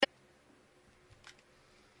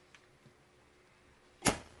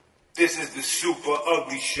This is the Super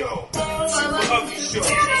Ugly Show. Super Ugly Show.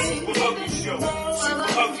 Super Ugly Show. Super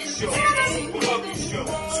Ugly Show. Super Ugly Show.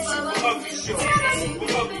 Super Ugly Show. Super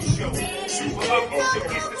Ugly Show. Super Ugly Show.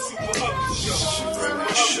 It's the Super Ugly Show. Super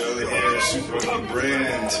Ugly Show here. Super Ugly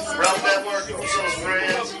Brand. Ralph Network, Usos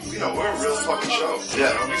Brands. You know, we're a real fucking show.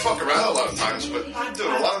 Yeah, we fuck around a lot of times, but dude,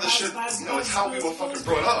 a lot of this shit, you know, it's how we were fucking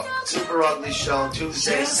brought up. Super Ugly Show,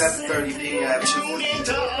 Tuesday, 7:30 p.m. Tune in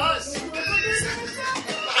to us.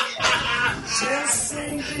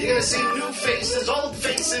 You're gonna see new faces, old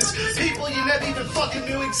faces, people you never even fucking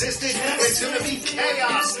knew existed. It's gonna be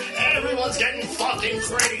chaos. Everyone's getting fucking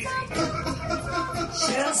crazy.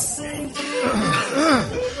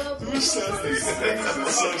 Who says these things?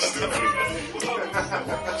 It's so stupid.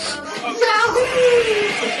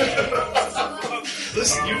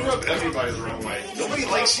 Listen, you rub everybody the wrong way. Nobody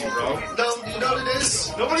likes you, bro. No, you know what it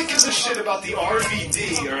is? Nobody gives a shit about the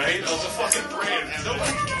RVD, alright, of the fucking brand.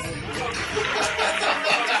 Nobody.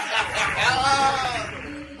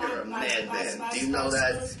 You're a madman. Do you know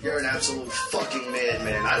that? You're an absolute fucking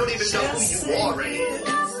madman. I don't even know who you are anymore.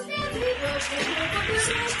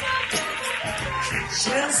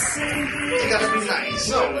 You gotta be nice.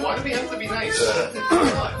 No, why do we have to be nice?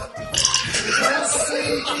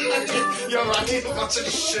 Yo, I need a bunch of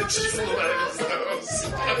shit just flew out of his nose.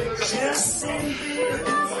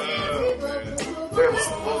 What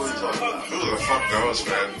were we talking about? Who the fuck knows,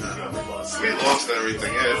 man? We lost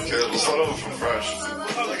everything. Yeah, okay, we'll start over from fresh.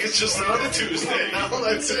 Like, it's just another Tuesday. No,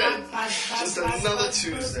 that's it. Just another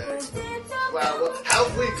Tuesday. Wow, how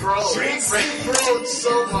have we grown? We've grown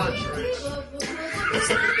so much, Rich.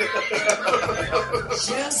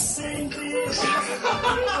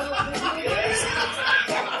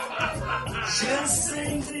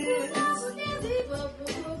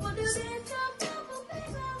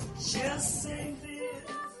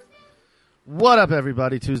 What up,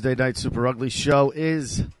 everybody? Tuesday night Super Ugly Show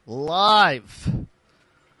is live.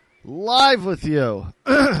 Live with you.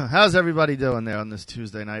 How's everybody doing there on this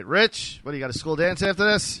Tuesday night? Rich, what do you got, a school dance after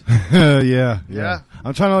this? Yeah. Yeah?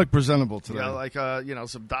 I'm trying to look presentable You today. got like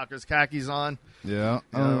some Dockers khakis on. Yeah,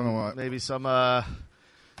 I don't know what. Maybe some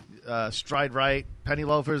Stride Right penny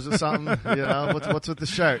loafers or something. What's with the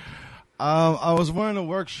shirt? I was wearing a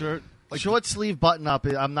work shirt. Short sleeve button up.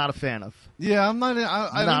 I'm not a fan of. Yeah, I'm not.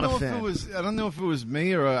 I Not don't know a if fan. it was. I don't know if it was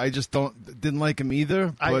me or I just didn't like him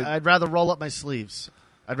either. But I'd rather roll up my sleeves.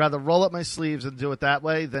 I'd rather roll up my sleeves and do it that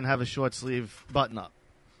way than have a short sleeve button up.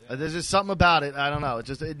 There's just something about it. I don't know.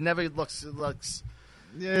 It never looks.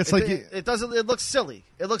 yeah, it's It doesn't. It looks silly.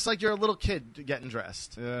 It looks like you're a little kid getting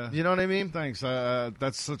dressed. Yeah. You know what I mean? Thanks.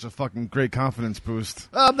 That's such a fucking great confidence boost.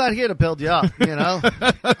 I'm not here to build you up.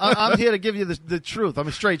 I'm here to give you the truth. I'm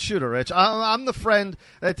a straight shooter, Rich. I'm the friend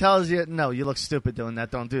that tells you, no, you look stupid doing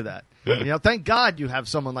that. Don't do that. Thank God you have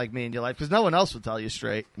someone like me in your life because no one else will tell you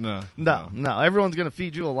straight. No. No. Everyone's going to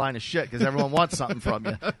feed you a line of shit because everyone wants something from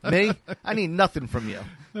you. Me? I need nothing from you.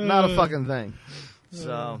 Not a fucking thing.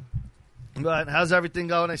 So, but how's everything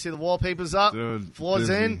going? I see the wallpaper's up. Dude, Floor's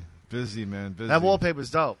busy. in. Busy, man. Busy. That wallpaper's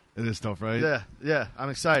dope. It is dope, right? Yeah. I'm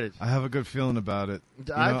excited. I have a good feeling about it.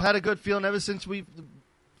 I've had a good feeling ever since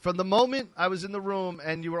from the moment I was in the room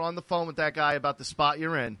and you were on the phone with that guy about the spot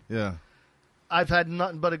you're in. Yeah. I've had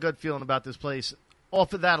nothing but a good feeling about this place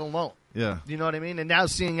off of that alone. Yeah. You know what I mean? And now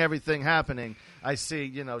seeing everything happening, I see,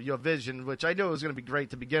 your vision, which I knew it was going to be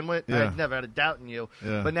great to begin with. Yeah. I never had a doubt in you.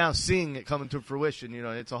 Yeah. But now seeing it coming to fruition,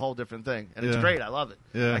 it's a whole different thing. And it's Yeah. great. I love it.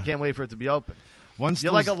 Yeah. I can't wait for it to be open. Once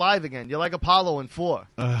You're like alive again. You're like Apollo in 4.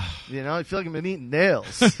 I feel like I've been eating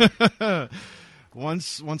nails.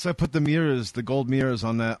 Once I put the gold mirrors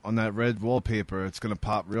on that red wallpaper, it's gonna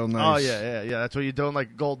pop real nice. Oh, yeah. That's what you're doing, like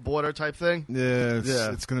a gold border type thing? Yeah,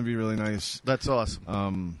 it's gonna be really nice. That's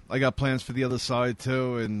awesome. I got plans for the other side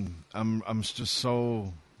too, and I'm just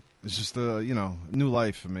so. It's just a new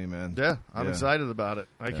life for me, man. Yeah, I'm Yeah. excited about it.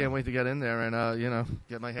 I can't wait to get in there and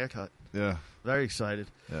get my hair cut. Yeah, Very excited.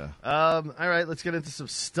 yeah. All right, let's get into some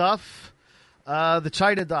stuff. The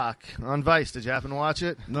China doc on Vice. Did you happen to watch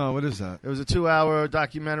it? No, what is that? It was a 2-hour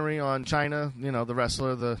documentary on China. The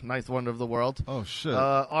wrestler, the ninth wonder of the world. Oh shit!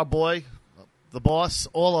 Our boy, the boss,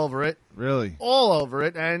 all over it. Really? All over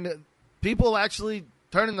it, and people actually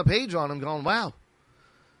turning the page on him, going, "Wow,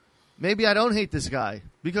 maybe I don't hate this guy."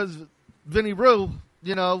 Because Vinny Rue,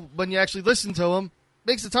 when you actually listen to him,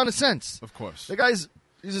 makes a ton of sense. Of course. The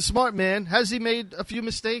he's a smart man. Has he made a few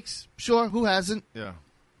mistakes? Sure, who hasn't? Yeah.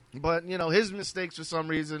 But, his mistakes for some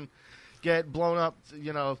reason get blown up,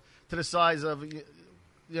 to the size of,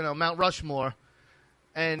 Mount Rushmore.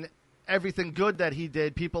 And everything good that he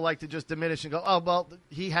did, people like to just diminish and go, oh, well,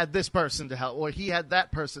 he had this person to help, or he had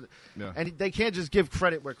that person. Yeah. And they can't just give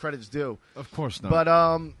credit where credit's due. Of course not.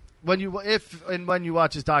 But when you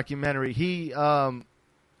watch his documentary,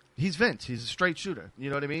 he's Vince. He's a straight shooter. You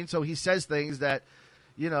know what I mean? So he says things that,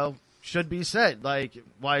 should be said. Like,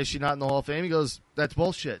 why is she not in the Hall of Fame? He goes, that's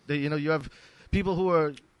bullshit. You have people who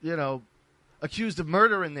are, accused of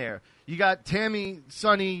murder in there. You got Tammy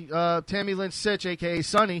Lynn Sitch, a.k.a.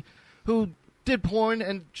 Sonny, who did porn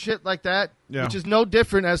and shit like that, which is no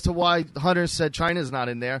different as to why Hunter said China's not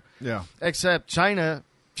in there. Yeah. Except China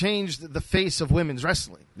changed the face of women's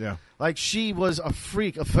wrestling. Yeah. Like, she was a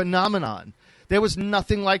freak, a phenomenon. There was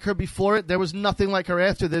nothing like her before it. There was nothing like her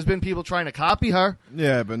after. There's been people trying to copy her.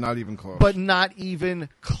 Yeah, but not even close. But not even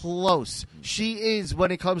close. She is,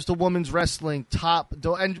 when it comes to women's wrestling, top.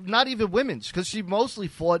 And not even women's, because she mostly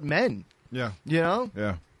fought men. Yeah. Yeah.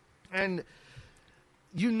 And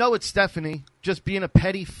it's Stephanie just being a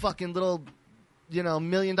petty fucking little, $1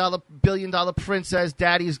 million, billion-dollar princess,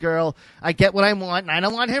 daddy's girl. I get what I want, and I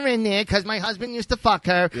don't want her in there because my husband used to fuck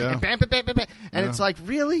her. Yeah. And, bam, bam, bam, bam, bam. And it's like,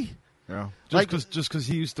 really? Yeah. Like- Just because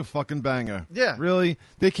he used to fucking bang her. Yeah. Really?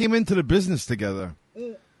 They came into the business together.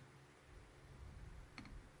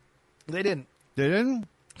 They didn't. They didn't?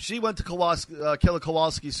 She went to Killer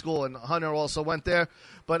Kowalski School, and Hunter also went there,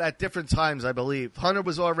 but at different times, I believe. Hunter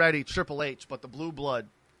was already Triple H, but the blue blood,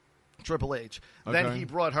 Triple H. Then Okay. he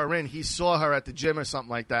brought her in. He saw her at the gym or something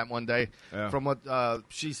like that one day, from what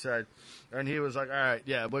she said. And he was like, all right,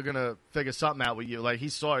 yeah, we're going to figure something out with you. Like, he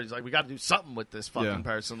saw her. He's like, we got to do something with this fucking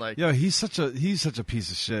person. Like, Yeah, he's such a piece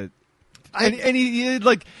of shit. And he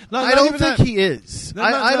like not, I not don't even think that. he is. No,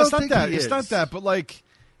 I it's don't not think that. he It's is. not that. But like,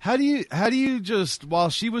 how do you just while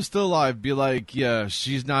she was still alive be like, yeah,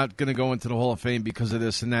 she's not gonna go into the Hall of Fame because of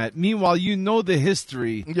this and that. Meanwhile, you know the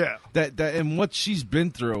history, Yeah. that and what she's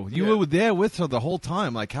been through. You Yeah. were there with her the whole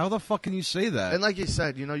time. Like, how the fuck can you say that? And like you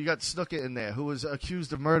said, you got Snuka in there who was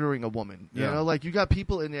accused of murdering a woman. You Yeah. know, like you got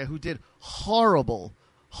people in there who did horrible,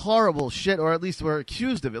 horrible shit, or at least were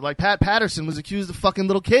accused of it. Like Pat Patterson was accused of fucking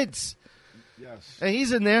little kids. yes, And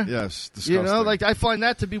he's in there. yes, disgusting. You know, like I find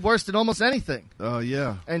that to be worse than almost anything. oh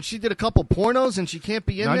yeah, And she did a couple pornos and she can't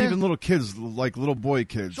be in not there. even little kids, like little boy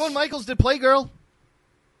kids. Shawn Michaels did Playgirl.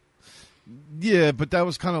 Yeah, but that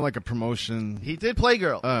was kind of like a promotion. He did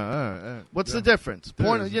Playgirl. What's the difference? There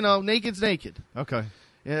Porn, is. naked's naked. Okay.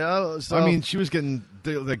 You know, so I mean, she was getting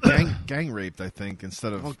the gang raped, I think,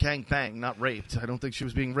 instead of. oh, gang bang, not raped. I don't think she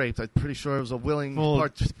was being raped. I'm pretty sure it was a willing Well-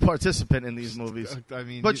 participant in these movies. I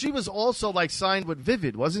mean, But she was also like signed with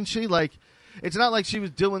Vivid, wasn't she? Like, it's not like she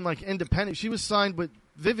was doing like independent. She was signed with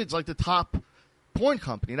Vivid's like the top porn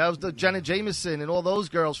company. That was the Jenna Jameson and all those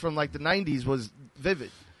girls from like the '90s was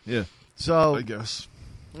Vivid. yeah, So I guess.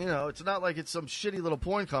 it's not like it's some shitty little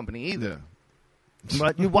porn company either. Yeah.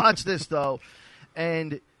 But you watch this though,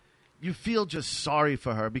 and you feel just sorry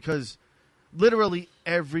for her because literally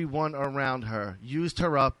everyone around her used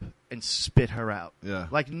her up and spit her out. Yeah.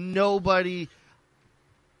 Like nobody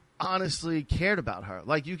honestly cared about her.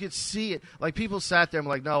 Like you could see it. Like people sat there and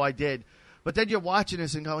were like, no, I did. But then you're watching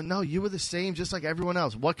this and going, no, you were the same just like everyone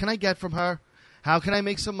else. What can I get from her? How can I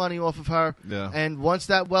make some money off of her? Yeah. And once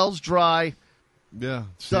that well's dry, Yeah.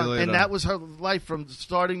 See you done. later. And that was her life from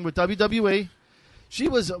starting with WWE. She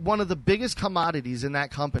was one of the biggest commodities in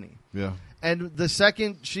that company. Yeah. And the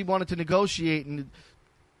second she wanted to negotiate, and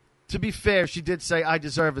to be fair, she did say, I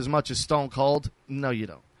deserve as much as Stone Cold. No, you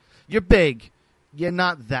don't. You're big. You're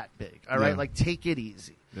not that big. All right? Yeah. Like, take it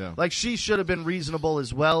easy. Yeah. Like, she should have been reasonable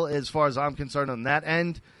as well, as far as I'm concerned on that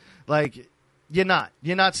end. Like, you're not.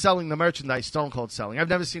 You're not selling the merchandise Stone Cold's selling. I've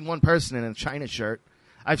never seen one person in a China shirt.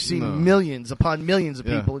 I've seen No. millions upon millions of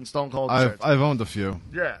Yeah. people in Stone Cold I've shirts. I've owned a few.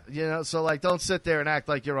 Yeah, so like, don't sit there and act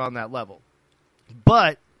like you're on that level.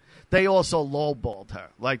 But they also lowballed her.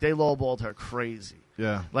 Like, they lowballed her crazy.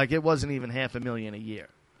 Yeah. Like, it wasn't even $500,000 a year.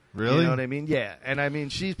 Really? You know what I mean? Yeah. And I mean,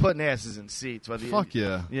 she's putting asses in seats. Whether Fuck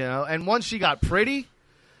yeah. You know, and once she got pretty,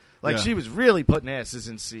 like, Yeah. she was really putting asses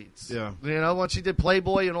in seats. Yeah. You know, once she did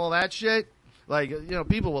Playboy and all that shit, like,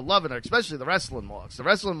 people were loving her, especially the wrestling marks. The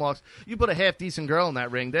wrestling marks, you put a half-decent girl in that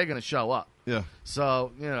ring, they're going to show up. Yeah.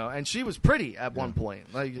 So, and she was pretty at one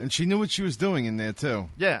point. Like, And she knew what she was doing in there too.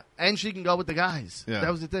 yeah, and she can go with the guys. Yeah.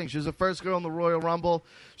 That was the thing. She was the first girl in the Royal Rumble.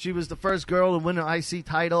 She was the first girl to win an IC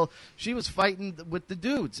title. She was fighting with the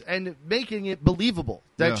dudes and making it believable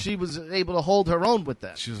that Yeah. she was able to hold her own with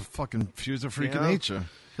them. She was a freak of know? nature.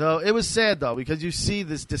 So it was sad, though, because you see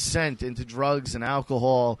this descent into drugs and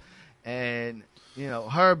alcohol and,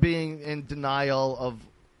 her being in denial of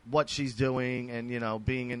what she's doing and,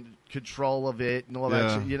 being in control of it and all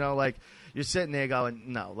that Yeah. shit. Like, You're sitting there going,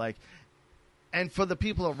 no, like, and for the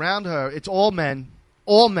people around her, it's all men,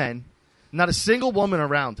 not a single woman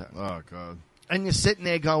around her. Oh God. And you're sitting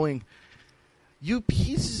there going, you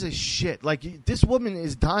pieces of shit. Like, this woman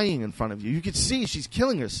is dying in front of you. You can see she's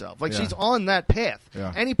killing herself. Like, Yeah. she's on that path.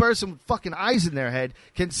 Yeah. Any person with fucking eyes in their head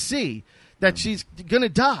can see that she's going to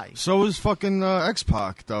die. So was fucking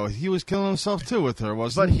X-Pac, though. He was killing himself, too, with her,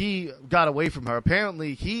 wasn't But he? he got away from her.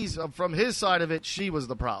 Apparently, he's from his side of it, she was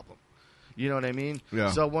the problem. You know what I mean? Yeah.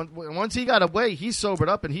 So once he got away, he sobered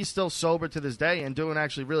up, and he's still sober to this day and doing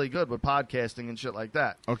actually really good with podcasting and shit like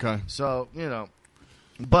that. Okay. So, you know,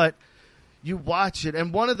 but you watch it,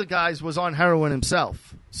 and one of the guys was on heroin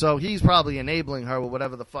himself. So he's probably enabling her with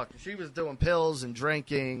whatever the fuck. She was doing pills and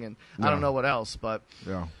drinking, and I don't Yeah. know what else, but...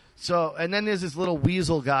 Yeah. So, and then there's this little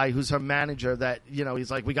weasel guy who's her manager that, you know,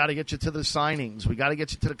 he's like, we got to get you to the signings. We got to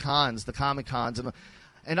get you to the cons, the Comic Cons.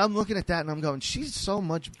 And I'm looking at that and I'm going, she's so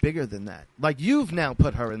much bigger than that. Like, you've now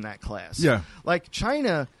put her in that class. Yeah. Like,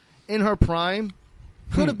 China, in her prime,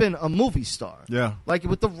 could have been a movie star. Yeah. Like,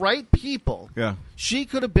 with the right people, Yeah. she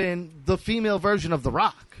could have been the female version of The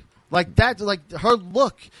Rock. Like, that, like, her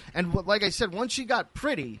look. And like I said, once she got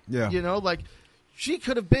pretty, Yeah. you know, like... She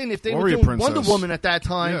could have been, if they Warrior were doing princess. Wonder Woman at that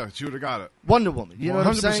time, Yeah, she would have got it. Wonder Woman. You know what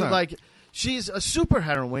I'm 100%. saying? Like, she's a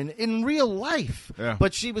superheroine in real life. Yeah.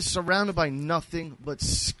 But she was surrounded by nothing but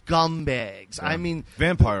scumbags. I mean,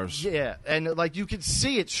 Vampires. yeah. And, like, you could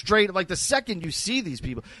see it straight. Like, the second you see these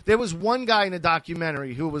people. There was one guy in the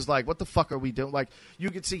documentary who was like, what the fuck are we doing? Like, you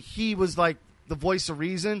could see he was, like, the voice of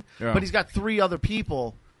reason. Yeah. But he's got 3 other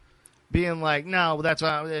people being like, no, that's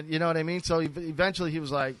what you know what I mean? So eventually he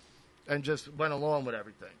was like, and just went along with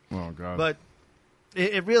everything. Oh, God. But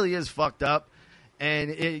it really is fucked up,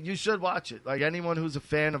 and you should watch it. Like, anyone who's a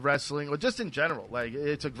fan of wrestling, or just in general, like,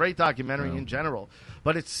 it's a great documentary in general.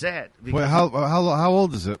 But it's sad. Wait, because how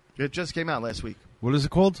old is it? it just came out last week. What is it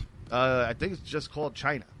called? I think it's just called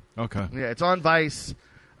China. Okay. Yeah, it's on Vice.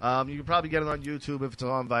 You can probably get it on YouTube if it's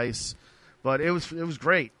on Vice. But it was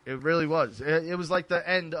great. It really was. It was like the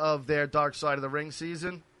end of their Dark Side of the Ring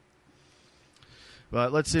season.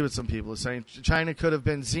 But let's see what some people are saying. China could have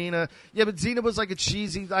been Xena. Yeah, but Xena was like a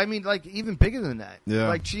cheesy... I mean, like, even bigger than that. Yeah.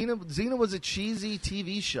 Like, Xena was a cheesy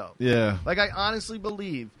TV show. Yeah. Like, I honestly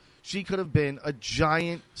believe she could have been a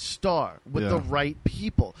giant star with Yeah. the right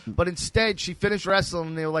people. But instead, she finished wrestling,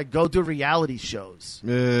 and they were like, go do reality shows.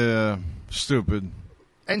 Yeah. Stupid.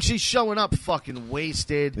 And she's showing up fucking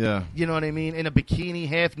wasted. Yeah. You know what I mean? In a bikini,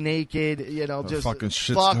 half naked, you know, Her just fucking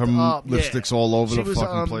shit's- fucked her up. lipstick's Yeah. all over she the was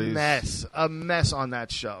fucking a place. A mess on that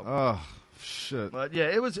show. Oh, shit. But yeah,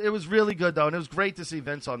 it was really good though, and it was great to see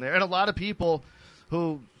Vince on there. And a lot of people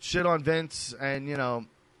who shit on Vince, and you know,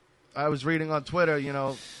 I was reading on Twitter, you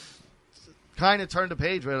know, kind of turned a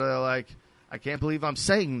page where they're like, I can't believe I'm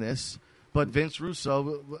saying this, but Vince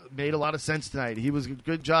Russo made a lot of sense tonight. He was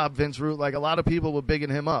good job, Vince Russo. Like, a lot of people were bigging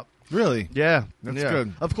him up. Really? Yeah, That's yeah.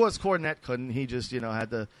 good. Of course, Cornette couldn't. He just, you know, had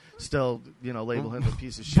to still, you know, label him a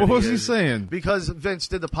piece of shit. What was he is. saying? Because Vince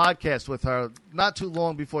did the podcast with her not too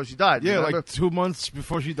long before she died. Yeah, remember? like 2 months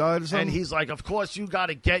before she died or something? And he's like, of course you got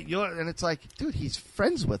to get your... And it's like, dude, he's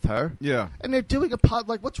friends with her. Yeah. And they're doing a pod...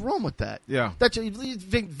 Like, what's wrong with that? Yeah. That you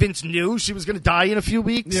think Vince knew she was going to die in a few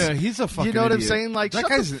weeks? Yeah, he's a fucking You know what I'm idiot. saying? Like, That shut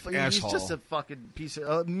guy's the an He's asshole. just a fucking piece of...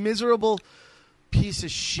 A miserable piece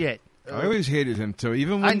of shit. I always hated him, too.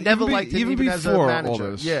 Even when, I never liked him even as a before all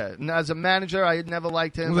manager. this. Yeah, and as a manager, I had never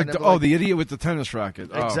liked him. I Like never the, oh, liked- the idiot with the tennis racket.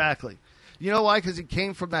 Oh. Exactly. You know why? Because he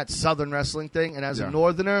came from that Southern wrestling thing, and as Yeah. a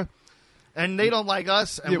Northerner, and they don't like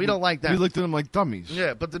us, and Yeah, we don't like them. We looked at him like dummies.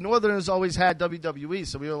 Yeah, but the Northerners always had WWE,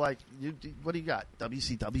 so we were like, what do you got?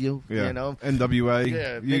 WCW? Yeah. You know? NWA.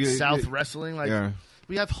 Yeah, You- Mid South Wrestling. Like, Yeah.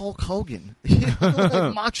 we have Hulk Hogan.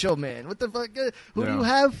 Like Macho Man. What the fuck? Who do Yeah. you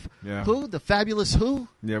have? Yeah. Who? The Fabulous Who?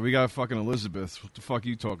 Yeah, we got fucking Elizabeth. What the fuck are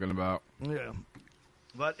you talking about? Yeah.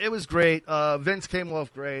 But it was great. Vince came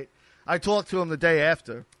off great. I talked to him the day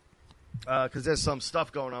after because there's some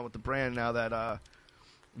stuff going on with the brand now that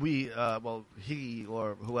he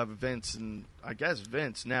or whoever, Vince, and I guess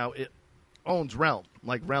Vince now it owns Realm.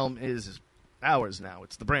 Like, Realm is ours now.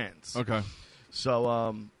 It's the brand's. Okay.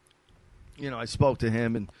 So, you know, I spoke to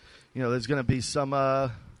him, and you know, there's going to be some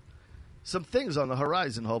things on the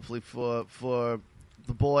horizon, hopefully for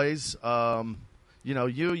the boys. You know,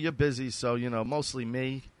 you're busy, so you know, mostly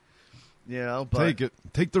me. You know, but Take it.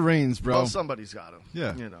 Take the reins, bro. well, somebody's got to.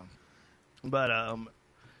 Yeah. You know, but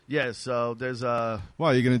yeah. So there's Why,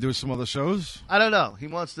 are you going to do some other shows? I don't know. He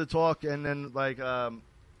wants to talk, and then like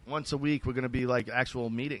once a week we're going to be like actual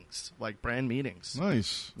meetings, like brand meetings.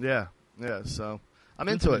 Nice. Yeah, yeah. So I'm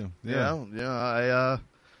Good into for it. you. You Yeah. know? Yeah.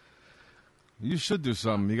 You should do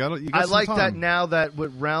something. You got. I some like time. that now that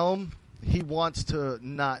with Realm, he wants to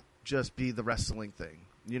not just be the wrestling thing.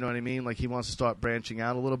 You know what I mean? Like he wants to start branching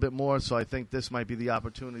out a little bit more. So I think this might be the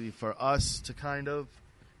opportunity for us to kind of,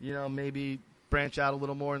 maybe branch out a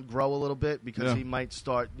little more and grow a little bit because he might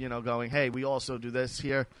start, going, hey, we also do this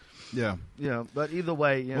here. Yeah. But either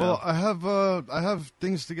way, Well, I have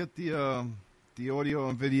things to get the audio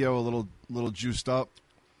and video a little juiced up,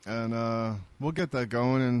 and we'll get that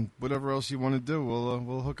going. And whatever else you want to do,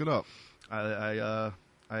 we'll hook it up. I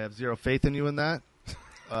have zero faith in you in that.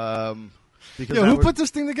 Because who put this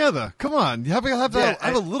thing together? Come on, you have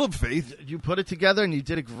a little faith. You put it together and you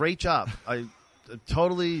did a great job. I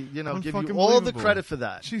totally, give you Unfucking all the believable. credit for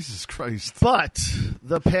that. Jesus Christ! But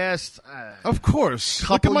the past Of course,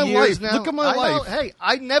 look at couple my years life. now, Look at my I know- life. hey,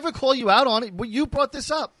 I never call you out on it. Well, you brought this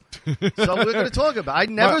up, so we're going to talk about it.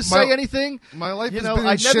 I never My- say my- anything. My life has I been in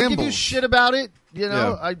never give you shambles. shit about it.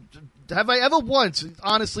 Yeah. Have I ever once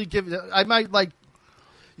honestly I might like.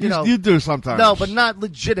 You do sometimes. No, but not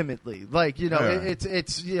legitimately. Like, Yeah. it's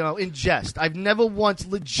in jest. I've never once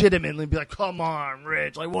legitimately be like, come on,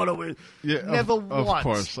 Rich. Like, what are we? Yeah, never of once.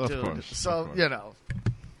 course, of dude. course, So, of course.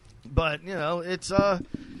 But, it's,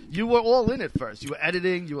 you were all in it first. You were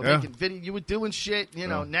editing, you were Yeah. making video, you were doing shit.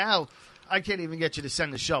 Yeah. Now I can't even get you to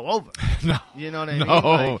send the show over. No, You know what I mean? no,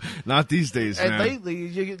 Like, not these days, and man. lately,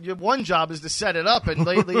 your one job is to set it up, and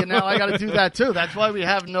lately, and now I got to do that too. That's why we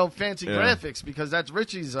have no fancy Yeah. graphics because that's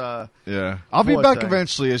Richie's. Yeah, I'll be forte. back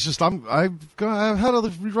eventually. It's just I've had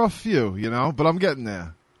a rough few, but I'm getting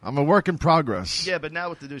there. I'm a work in progress. Yeah, but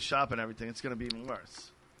now with the new shop and everything, it's going to be even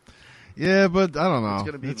worse. Yeah, but I don't know. It's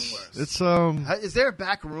gonna be even worse. It's Is there a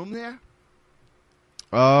back room there?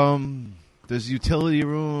 there's a utility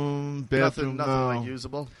room, bathroom. Nothing no. like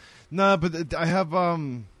usable. No, but I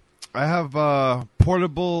have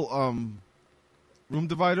portable room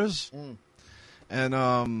dividers, and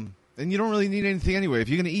you don't really need anything anyway. If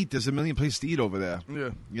you're gonna eat, there's a million places to eat over there.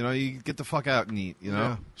 Yeah, You get the fuck out and eat.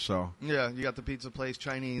 Yeah. So yeah. You got the pizza place,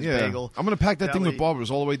 Chinese, yeah, bagel. I'm gonna pack that thing deli. with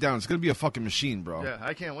barbers all the way down. It's gonna be a fucking machine, bro. Yeah,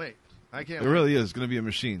 I can't wait. I can't. It wait. really is gonna be a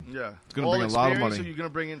machine. Yeah, It's gonna All bring a lot of experience, money. Or you're gonna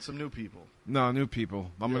bring in some new people. No, new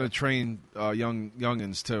people. I'm Yeah. gonna train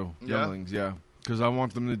youngins too, Yeah? younglings. Yeah, because I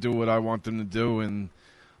want them to do what I want them to do, and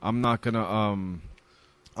I'm not gonna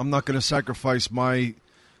sacrifice my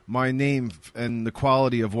name and the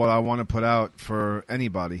quality of what I want to put out for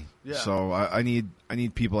anybody. Yeah. So I need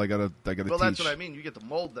people. I gotta Well, teach. that's what I mean. You get to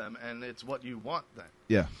mold them, and it's what you want then.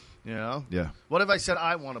 Yeah, You know. yeah. What if I said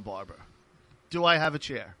I want a barber? Do I have a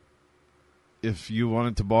chair? If you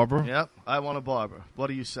wanted to barber, Yep, I want a barber. What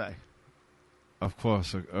do you say? of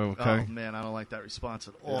course. Okay. Oh man, I don't like that response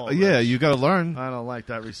at all. Yeah, Rich. you gotta learn. I don't like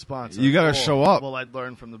that response. You at gotta all. show up. Well, I'd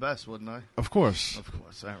learn from the best, wouldn't I? Of course. Of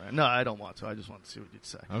course. All right. No, I don't want to. I just want to see what you'd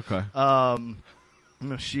say. Okay.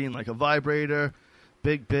 Machine like a vibrator.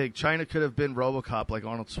 Big. China could have been RoboCop like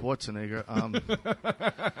Arnold Schwarzenegger.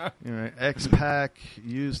 You're right. X-Pac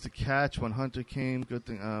used to catch when Hunter came. Good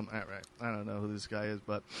thing. All right. I don't know who this guy is,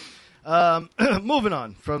 but moving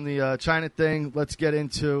on from the China thing, let's get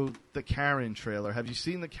into the Karen trailer. Have you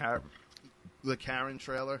seen the Karen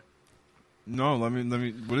trailer? No, let me.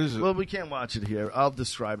 What is it? Well, we can't watch it here. I'll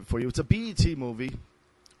describe it for you. It's a BET movie.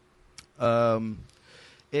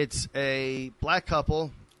 It's a black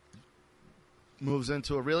couple moves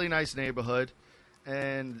into a really nice neighborhood,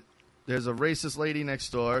 and there's a racist lady next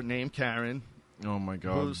door named Karen Oh my who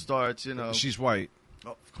god. starts, She's white.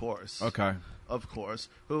 of course, Okay. of course,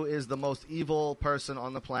 who is the most evil person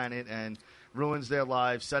on the planet and ruins their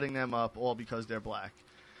lives, setting them up all because they're black.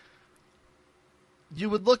 You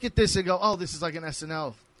would look at this and go, oh, this is like an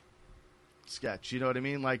SNL sketch. You know what I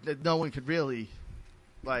mean? Like, no one could really,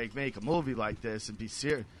 like, make a movie like this and be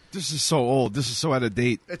serious. This is so old. This is so out of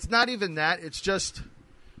date. It's not even that. It's just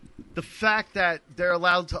the fact that they're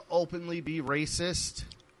allowed to openly be racist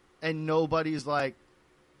and nobody's like,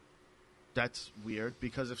 that's weird.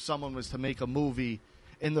 Because if someone was to make a movie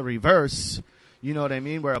in the reverse, you know what I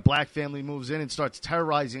mean, where a black family moves in and starts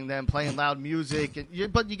terrorizing them, playing loud music.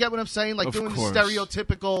 But you get what I'm saying? Like Of doing the course.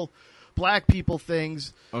 stereotypical black people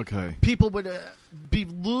things. Okay. People would be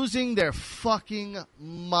losing their fucking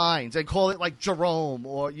minds and call it like Jerome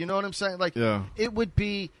or, you know what I'm saying? Like, Yeah. it would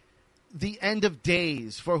be the end of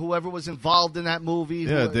days for whoever was involved in that movie.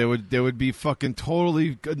 Yeah, they would be fucking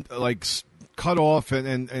totally like cut off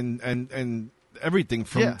and everything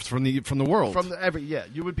from Yeah. from the world.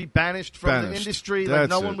 you would be banished from the Banished. industry. Like,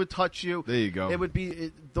 no That's one it. would touch you. There you go. It would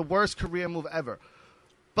be the worst career move ever.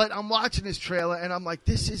 But I'm watching this trailer and I'm like,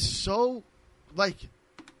 this is so, like,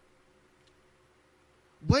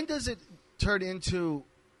 when does it turn into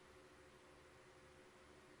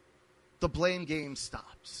the blame game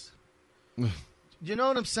stops. You know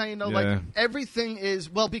what I'm saying? Though, Yeah. like everything is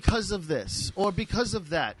because of this, or because of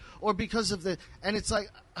that, or because of the, and it's like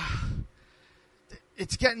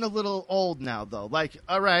it's getting a little old now. Though, like,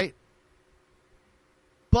 all right,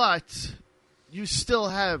 but you still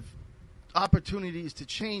have opportunities to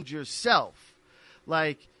change yourself.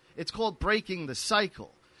 Like, it's called breaking the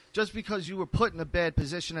cycle. Just because you were put in a bad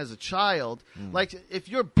position as a child, like if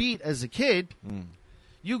you're beat as a kid,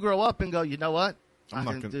 you grow up and go, you know what? I'm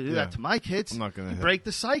not going to do that to my kids. I'm not going to break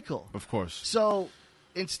the cycle. Of course. So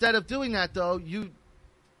instead of doing that, though, you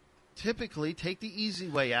typically take the easy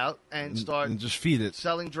way out and start and just feed it.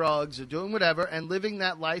 selling drugs or doing whatever and living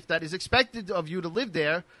that life that is expected of you to live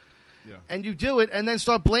there. Yeah. And you do it and then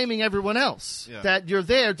start blaming everyone else that you're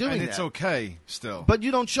there doing And that. it's okay still. But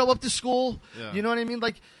you don't show up to school. Yeah. You know what I mean?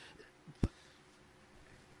 Like,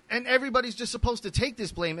 and everybody's just supposed to take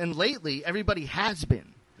this blame. And lately, everybody has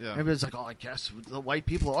been. Yeah. Everybody's like, oh, I guess the white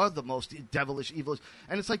people are the most devilish, evil.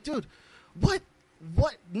 And it's like, dude, what?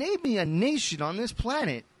 Name me a nation on this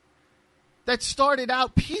planet that started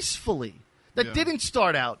out peacefully. That didn't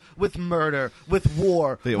start out with murder, with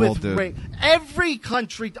war, They with all did. rape. Every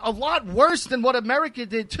country, a lot worse than what America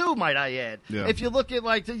did too, might I add. Yeah. If you look at,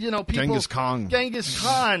 like, you know, people, Genghis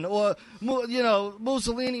Khan. or you know,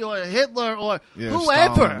 Mussolini or Hitler or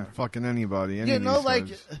whoever. Stalin, fucking anybody. Any You of know, these like,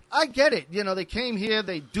 guys. I get it. You know, they came here,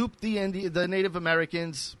 they duped the Native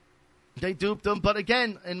Americans, they duped them. But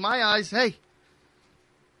again, in my eyes, hey,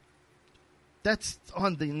 that's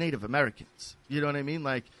on the Native Americans. You know what I mean?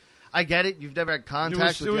 Like, I get it. You've never had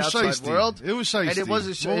contact with the outside shiesty. world. It was shiesty. And it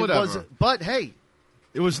wasn't. Well, It whatever. wasn't. But hey,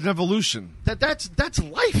 It was an evolution. that's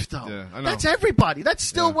life, though. Yeah, I know. That's everybody. That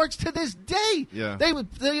still Yeah. works to this day. Yeah. They would.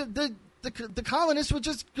 The colonists were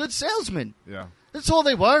just good salesmen. Yeah. That's all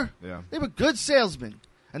they were. Yeah. They were good salesmen.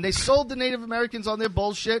 And they sold the Native Americans on their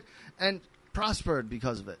bullshit and prospered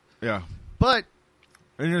because of it. Yeah. But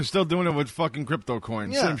And you're still doing it with fucking crypto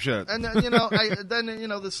coins. yeah. Same shit. And then, you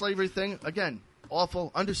know, the slavery thing, again,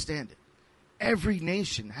 awful. Understand it. Every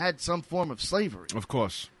nation had some form of slavery. Of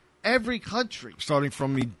course. Every country. Starting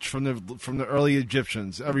from the early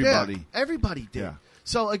Egyptians, everybody. Yeah, everybody did. Yeah.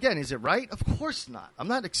 So again, is it right? Of course not. I'm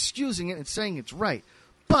not excusing it and saying it's right.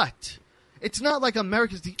 But it's not like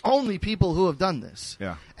America's the only people who have done this.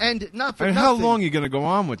 Yeah. And not for And nothing. how long are you going to go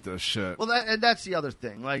on with this shit? Well, and that's the other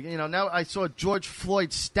thing. Like, you know, now I saw George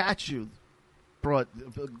Floyd's statue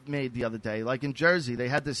made the other day. Like in Jersey, they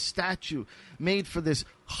had this statue made for this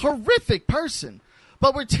horrific person.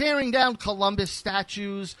 But we're tearing down Columbus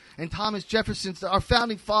statues and Thomas Jefferson's, our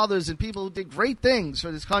founding fathers and people who did great things for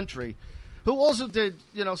this country, who also did,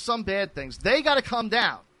 you know, some bad things. They got to come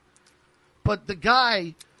down. But the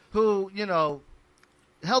guy who, you know,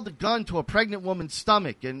 held a gun to a pregnant woman's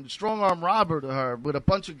stomach and strong-arm robbed her with a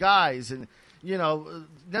bunch of guys and, you know,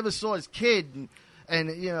 never saw his kid and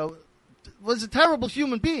you know, was a terrible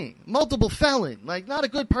human being, multiple felon, like not a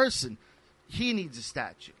good person. He needs a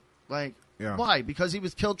statue. Like, Yeah. why? Because he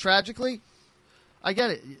was killed tragically? I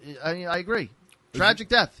get it. I agree. Tragic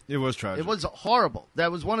death. It was tragic. It was horrible.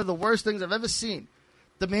 That was one of the worst things I've ever seen.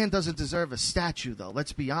 The man doesn't deserve a statue, though.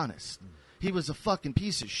 Let's be honest. He was a fucking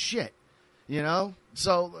piece of shit. You know?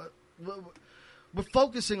 So we're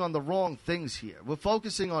focusing on the wrong things here. We're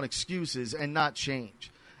focusing on excuses and not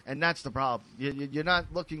change. And that's the problem. You're not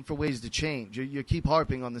looking for ways to change. You keep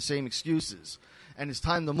harping on the same excuses. And it's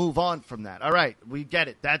time to move on from that. All right, we get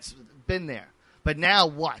it. That's been there. But now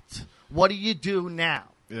what? What do you do now?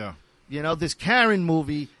 Yeah. You know, this Karen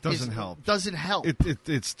movie Doesn't help. Doesn't help.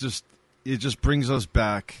 It just brings us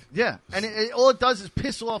back. Yeah, and all it does is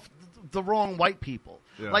piss off the wrong white people.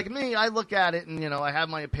 Yeah. Like me, I look at it and, you know, I have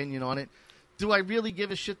my opinion on it. Do I really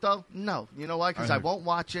give a shit, though? No. You know why? Because I won't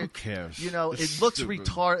watch it. Who cares? You know, It's it looks stupid.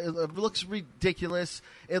 It looks ridiculous.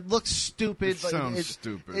 It looks stupid. It sounds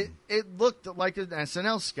stupid. It looked like an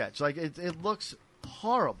SNL sketch. Like, it looks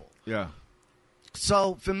horrible. Yeah.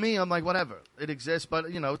 So, for me, I'm like, whatever. It exists,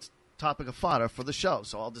 but, you know, it's topic of fodder for the show,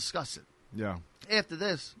 so I'll discuss it. Yeah. After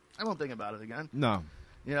this, I won't think about it again. No.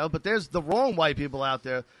 You know, but there's the wrong white people out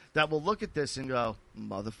there that will look at this and go,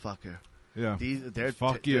 motherfucker. Yeah. They're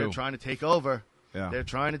Fuck you. They're trying to take over. Yeah. They're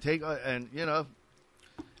trying to take, and you know,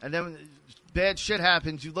 and then when bad shit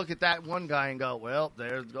happens, you look at that one guy and go, well,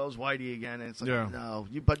 there goes Whitey again. And it's like, Yeah. no,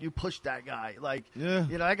 but you pushed that guy. Like, Yeah.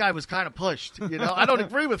 you know, that guy was kind of pushed. You know, I don't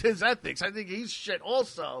agree with his ethics. I think he's shit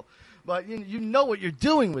also. But you know what you're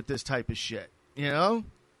doing with this type of shit. You know.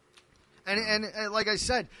 And like I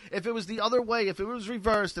said, if it was the other way, if it was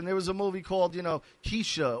reversed and there was a movie called, you know,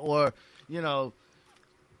 Keisha or, you know,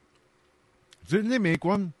 Didn't they make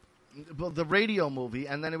one? the radio movie,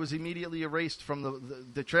 and then it was immediately erased from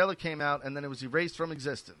the trailer came out, and then it was erased from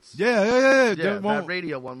existence. Yeah. Yeah, That that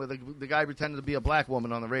radio one where the guy pretended to be a black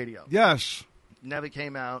woman on the radio. Yes. Never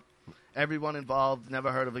came out. Everyone involved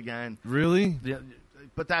never heard of again. Really? Yeah,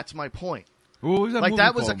 but that's my point. What was that Like movie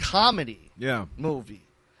that was called? a comedy Yeah. movie.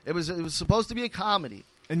 It was supposed to be a comedy.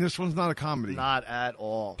 And this one's not a comedy. Not at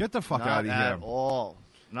all. Get the fuck Not outta here. at all.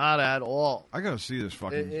 Not at all. I gotta see this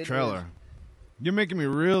fucking It trailer. is. You're making me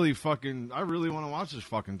really fucking. I really want to watch this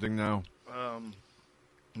fucking thing now.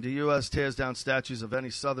 The U.S. tears down statues of any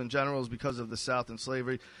Southern generals because of the South and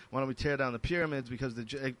slavery. Why don't we tear down the pyramids because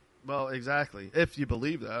well, exactly. If you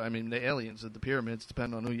believe that. I mean, the aliens at the pyramids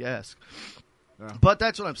depend on who you ask. Yeah. But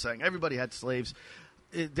that's what I'm saying. Everybody had slaves.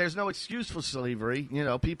 There's no excuse for slavery. You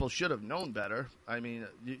know, people should have known better. I mean,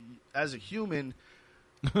 as a human,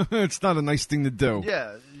 It's not a nice thing to do.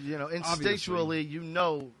 yeah, you know, instinctually, Obviously. you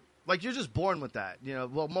know, like you're just born with that. You know,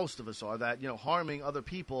 well, most of us are that. You know, harming other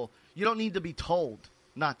people. You don't need to be told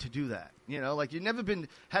not to do that. You know, like you've never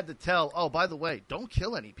had to tell. Oh, by the way, don't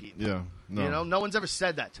kill any people. Yeah. No. You know, no one's ever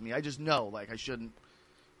said that to me. I just know, like, I shouldn't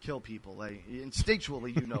kill people. Like,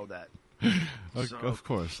 instinctually, you know that. So, Of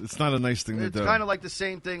course, it's not a nice thing to it's do. kind of like the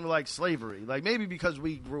same thing like slavery. Like, maybe because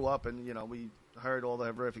we grew up and, you know, we heard all the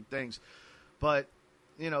horrific things. But,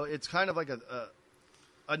 you know, it's kind of like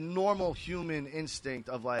a normal human instinct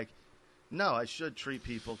of, like, no, I should treat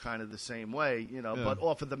people kind of the same way, you know, Yeah. but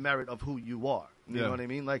off of the merit of who you are. You Yeah. know what I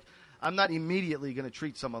mean? Like, I'm not immediately going to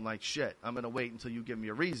treat someone like shit. I'm going to wait until you give me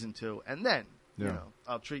a reason to, and then, you Yeah. know,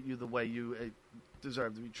 I'll treat you the way you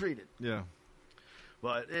deserve to be treated. Yeah.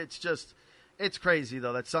 But it's crazy,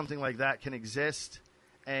 though, that something like that can exist,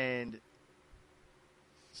 and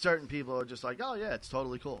certain people are just like, oh, yeah, it's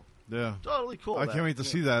totally cool. Yeah. Totally cool. I can't wait to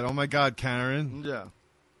see that. Oh my God, Karen. Yeah.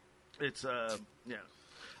 It's, yeah.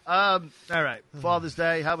 All right. Father's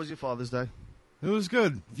Day. How was your Father's Day? It was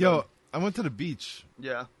good. Yo, I went to the beach.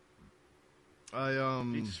 Yeah. I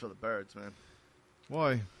Beach is for the birds, man.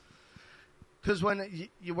 Why? Because when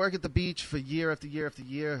you work at the beach for year after year after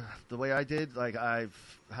year, the way I did, like I've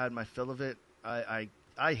had my fill of it. I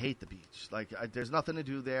hate the beach. Like there's nothing to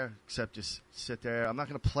do there except just sit there. I'm not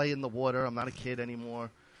going to play in the water. I'm not a kid anymore.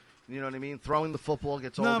 You know what I mean? Throwing the football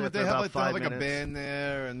gets old No, after but they about have 5 like a minutes. band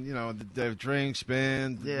there, and you know they have drinks,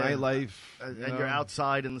 band, Yeah. nightlife, And you know. you're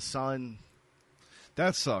outside in the sun.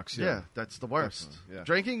 That sucks. Yeah, Yeah. that's the worst. Definitely, yeah.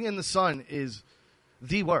 Drinking in the sun is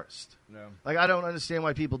the worst. Yeah. Like I don't understand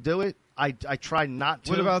why people do it. I try not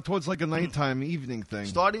to. What about towards like a nighttime evening thing?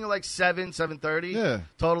 starting at like 7:30? Yeah.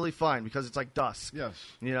 Totally fine because it's like dusk. Yes.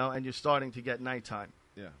 You know, and you're starting to get nighttime.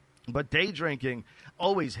 Yeah. But day drinking,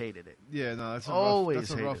 always hated it. Yeah. No, that's a Always rough,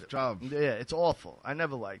 that's a hated rough it. job. Yeah, it's awful. I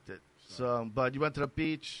never liked it. So, but you went to the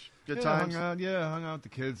beach. Good Yeah, times. hung out with the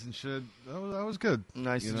kids and shit. That was good.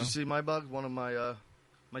 Nice. You Did know? you see my bug? One of my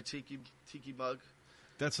my tiki bug.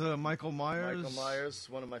 That's Michael Myers. Michael Myers.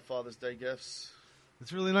 One of my Father's Day gifts.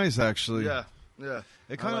 It's really nice, actually. Yeah. Yeah.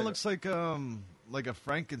 It I kind of like looks like a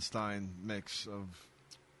Frankenstein mix of.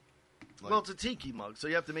 Well, it's a tiki mug, so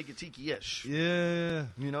you have to make it tiki-ish. Yeah.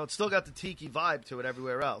 You know, it's still got the tiki vibe to it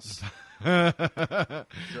everywhere else.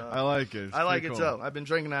 I like it. It's I like pretty it cool. too. I've been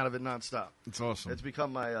drinking out of it nonstop. It's awesome. It's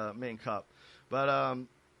become my main cup. But,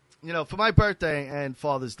 you know, for my birthday and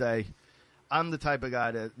Father's Day, I'm the type of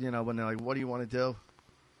guy that, you know, when they're like, what do you want to do?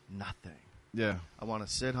 Nothing. Yeah. I want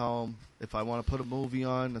to sit home. If I want to put a movie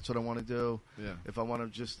on, that's what I want to do. Yeah. If I want to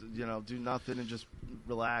just, you know, do nothing and just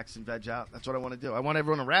relax and veg out, that's what I want to do. I want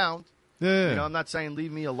everyone around. Yeah. You know, I'm not saying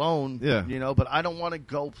leave me alone. Yeah. You know, but I don't want to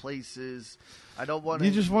go places. I don't want to.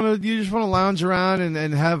 You just want to lounge around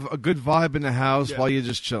and have a good vibe in the house Yeah. while you're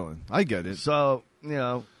just chilling. I get it. So, you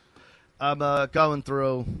know, I'm going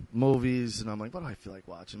through movies and I'm like, what do I feel like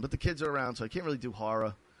watching? But the kids are around, so I can't really do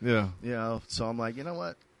horror. Yeah. You know, so I'm like, you know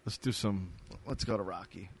what? Let's do some. Let's go to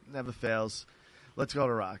Rocky. Never fails. Let's go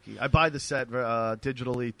to Rocky. I buy the set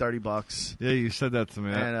digitally, $30. Yeah, you said that to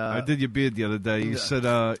me. And, I did your beard the other day. You yeah.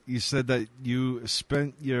 said that you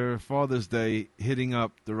spent your Father's Day hitting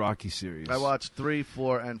up the Rocky series. I watched 3,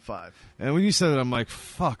 4, and 5. And when you said it, I'm like,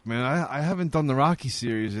 fuck, man, I haven't done the Rocky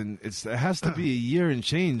series, and it has to be a year and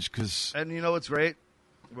change because And you know what's great?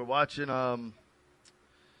 We're watching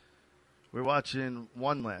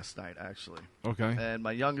one last night, actually. okay, And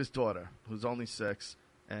my youngest daughter, who's only 6,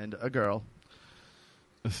 and a girl,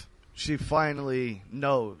 she finally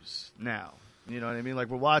knows now. You know what I mean? Like,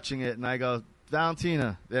 we're watching it, and I go,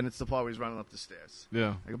 Valentina. And it's the part where he's running up the stairs.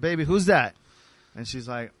 yeah, I go, baby, who's that? And she's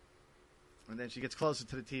like, and then she gets closer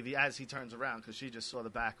to the TV as he turns around because she just saw the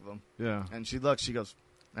back of him. yeah, And she looks, she goes,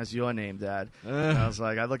 That's your name, Dad. And I was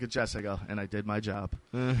like, I look at Jess, I go, and I did my job.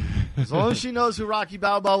 As long as she knows who Rocky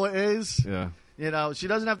Balboa is, Yeah. you know, she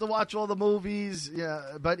doesn't have to watch all the movies.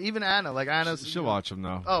 Yeah, but even Anna, like Anna's, She'll watch them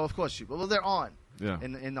now. Oh, of course she will. Well, they're on Yeah.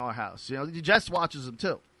 in our house. You know, Jess watches them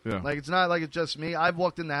too. Yeah. Like it's not like it's just me. I've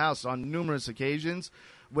walked in the house on numerous occasions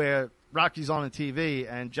where Rocky's on the TV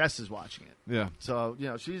and Jess is watching it. Yeah. So you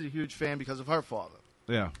know, she's a huge fan because of her father.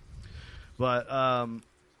 Yeah. But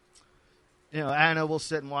you know, Anna will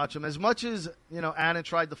sit and watch them. As much as, you know, Anna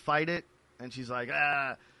tried to fight it, and she's like,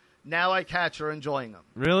 now I catch her enjoying them.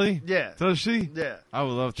 Really? Yeah. Does she? Yeah. I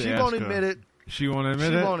would love to She ask won't her. admit it. She won't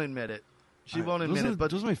admit She it? won't admit it. She won't admit it,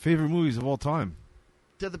 but those are my favorite movies of all time.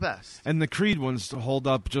 they're the best. And the Creed ones hold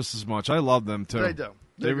up just as much. I love them, too. They do.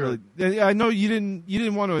 They They're really. good. I know you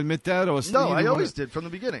didn't want to admit that, or No, you I didn't always wanna- did from the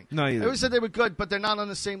beginning. No, you I always didn't. said they were good, but they're not on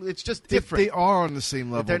the same. It's just They- different. They are on the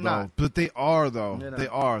same level, they're though. not. But they are, though. You know. They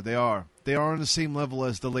are. They are. They are on the same level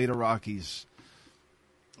as the later Rockies.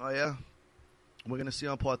 Oh yeah, we're gonna see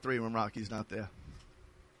on part 3 when Rocky's not there.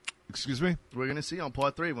 Excuse me? We're gonna see on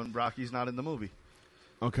part 3 when Rocky's not in the movie.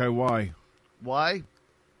 Okay, why? Why?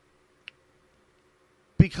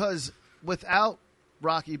 Because without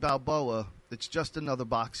Rocky Balboa, it's just another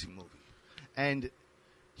boxing movie. And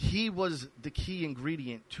he was the key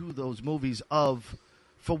ingredient to those movies of,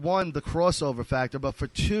 for one, the crossover factor, but for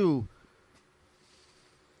two,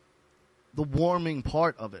 the warming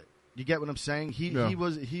part of it. You get what I'm saying? He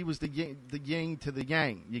was the yin to the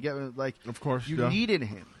yang. You get what, like, Of course, you yeah. needed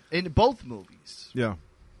him in both movies. Yeah.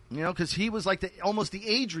 You know, because he was like almost the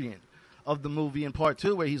Adrian of the movie in part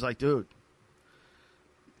 2, where he's like, dude,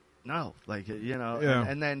 no, like, you know. Yeah.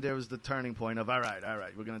 And then there was the turning point of, all right,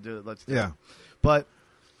 we're gonna do it. Let's do Yeah. it. But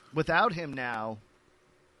without him now,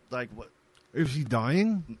 like, what? Is he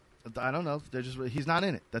dying? I don't know. He's not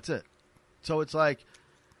in it. That's it. So it's like,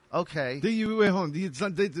 okay. Wait, hold on.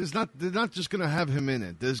 They're not just going to have him in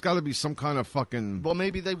it. There's got to be some kind of fucking... Well,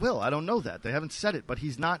 maybe they will. I don't know that. They haven't said it, but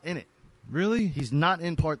he's not in it. Really? He's not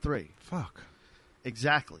in part 3. Fuck.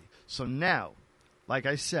 Exactly. So now, like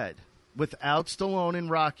I said, without Stallone and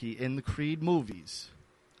Rocky in the Creed movies,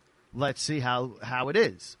 let's see how it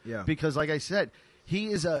is. Yeah. Because, like I said, he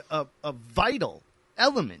is a vital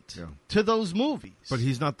element Yeah. to those movies. But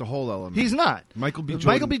he's not the whole element. He's not. Michael B.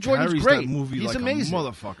 Jordan's carries great. that movie He's like amazing. a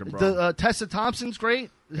motherfucker, bro. The Tessa Thompson's great.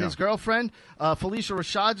 His Yeah. girlfriend, Felicia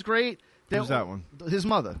Rashad's great. Who's that one? His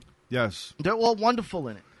mother. Yes. They're all wonderful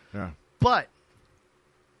in it. Yeah. But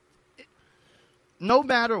no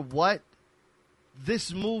matter what,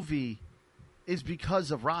 this movie is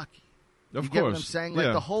because of Rocky. Of you course. get what I'm saying? Like,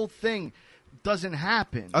 Yeah. the whole thing doesn't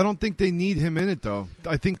happen. I don't think they need him in it, though.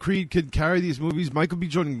 I think Creed could carry these movies. Michael B.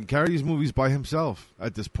 Jordan can carry these movies by himself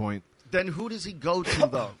at this point. Then who does he go to,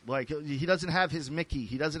 though? Like, he doesn't have his Mickey.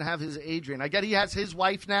 He doesn't have his Adrian. I get he has his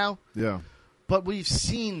wife now, Yeah. but we've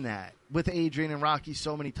seen that with Adrian and Rocky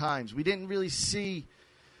so many times. We didn't really see,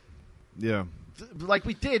 Yeah. like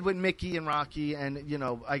we did with Mickey and Rocky and, you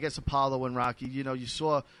know, I guess Apollo and Rocky. You know, you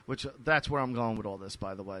saw, which that's where I'm going with all this,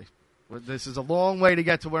 by the way. This is a long way to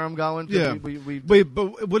get to where I'm going. Yeah. We Wait,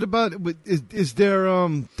 but what about... Is there...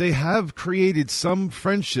 They have created some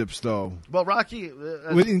friendships, though. well, Rocky,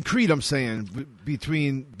 In Creed, I'm saying,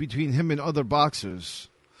 between him and other boxers.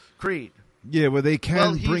 Creed. Yeah, where they can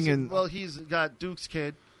Well, bring in... Well, he's got Duke's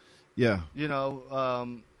kid. yeah. You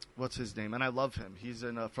know, what's his name? And I love him. He's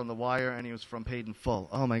in from The Wire, and he was from Paid in Full.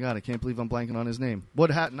 Oh my God, I can't believe I'm blanking on his name.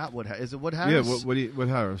 Not Wood. Is it Wood Harris? Yeah, what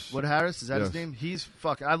Harris? Wood Harris, is that his Yes. name? He's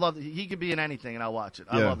fucking. I love. He could be in anything, and I'll watch it.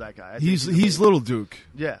 I Yeah. love that guy. I think He's amazing. Little Duke.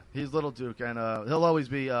 Yeah, he's Little Duke, and he'll always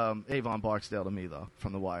be Avon Barksdale to me, though,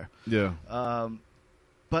 from The Wire. Yeah.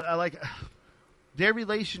 But I like their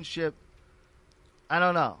relationship. I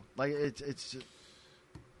don't know. Like it's.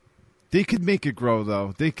 They could make it grow,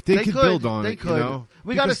 though. They could could. build on They it. could. You know?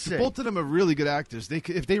 We gotta Because see. both of them are really good actors. They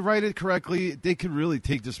could, if they write it correctly, they could really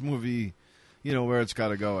take this movie, you know, where it's got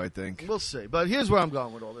to go. I think. We'll see. But here's where I'm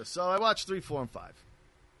going with all this. So I watched 3, 4, and 5.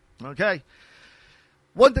 Okay.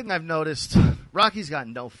 One thing I've noticed: Rocky's got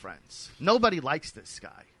no friends. Nobody likes this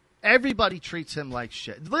guy. Everybody treats him like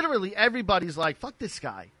shit. Literally, everybody's like, "Fuck this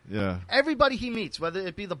guy." Yeah. Everybody he meets, whether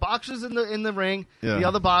it be the boxers in the ring, Yeah. the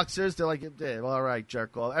other boxers, they're like, yeah, all right,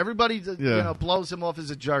 jerk off. Everybody, you Yeah. know, blows him off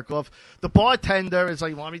as a jerk off. The bartender is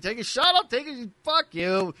like, "Want me to take a shot? I'll take it. Fuck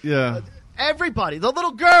you." Yeah. Everybody, the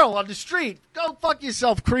little girl on the street, go fuck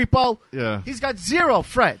yourself, creepo. Yeah. He's got 0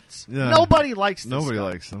 friends. Yeah. Nobody likes this Nobody guy.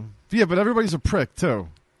 likes them. Yeah, but everybody's a prick too.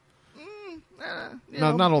 You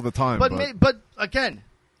know. Not all the time. But again,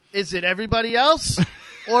 is it everybody else?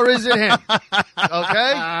 or is it him?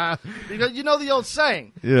 Okay? Because you know the old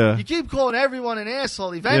saying. Yeah. You keep calling everyone an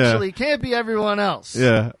asshole, eventually it can't be everyone else.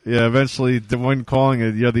 Yeah. Eventually, the one calling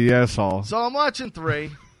it, you're the asshole. So I'm watching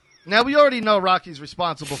 3. Now, we already know Rocky's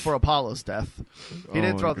responsible for Apollo's death. He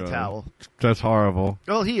didn't throw the towel. That's horrible.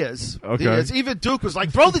 Well, he is. Okay. He is. Even Duke was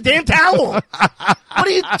like, throw the damn towel. What are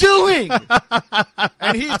you doing?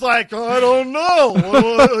 And he's like, I don't know.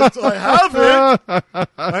 I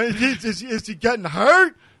haven't. Is he getting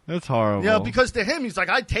hurt? That's horrible. Yeah, because to him, he's like,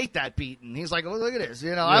 I'd take that beating. He's like, well, look at this.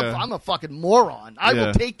 You know, Yeah. I'm a fucking moron. I Yeah.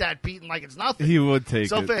 will take that beating like it's nothing. He would take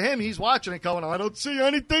So it. for him, he's watching it going, I don't see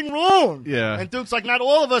anything wrong. Yeah. And Duke's like, not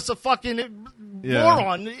all of us are fucking Yeah.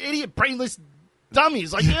 moron, idiot, brainless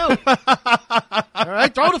dummies like you. All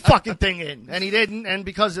right, throw the fucking thing in. And he didn't, and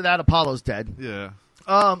because of that, Apollo's dead. Yeah.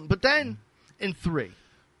 But then, in 3,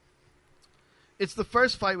 it's the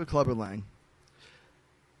first fight with Clubber Lang.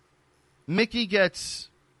 Mickey gets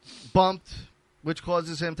bumped, which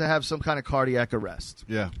causes him to have some kind of cardiac arrest.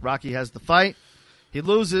 Yeah. Rocky has the fight. He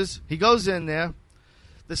loses. He goes in there.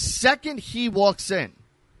 The second he walks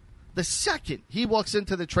into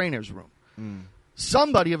the trainer's room,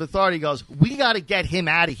 somebody of authority goes, we got to get him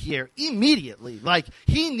out of here immediately. Like,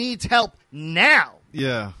 he needs help now.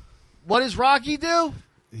 Yeah. What does Rocky do?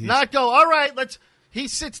 He's- Not go, all right, he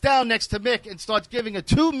sits down next to Mick and starts giving a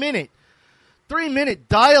 2-minute, 3-minute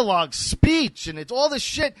dialogue speech, and it's all the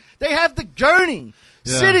shit. They have the gurney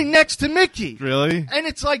Yeah. sitting next to Mickey. Really? And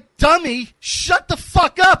it's like, dummy, shut the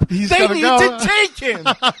fuck up. He's They gotta need go. to take him.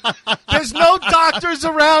 There's no doctors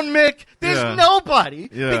around Mick. There's Yeah. nobody.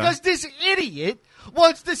 Yeah. Because this idiot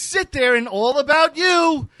wants to sit there and all about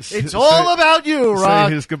you. It's Say- all about you, Rock.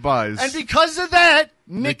 Say his goodbyes. And because of that,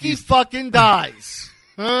 Mickey fucking dies.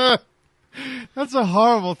 That's a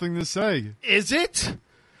horrible thing to say. Is it?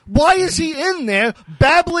 Why is he in there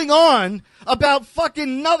babbling on about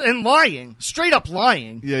fucking nothing and lying? Straight up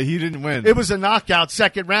lying. Yeah, he didn't win. It was a knockout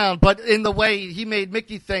second round, but in the way he made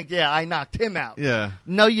Mickey think, yeah, I knocked him out. Yeah.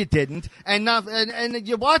 No, you didn't. And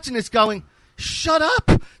you're watching this going, shut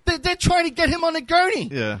up. They're trying to get him on the gurney.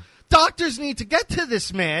 Yeah. Doctors need to get to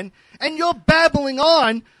this man, and you're babbling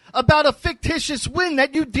on about a fictitious win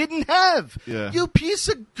that you didn't have. Yeah. You piece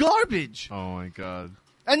of garbage. Oh my God.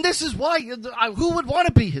 And this is why, who would want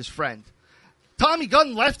to be his friend? Tommy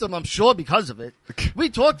Gunn left him, I'm sure, because of it. We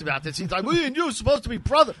talked about this. He's like, we and you are supposed to be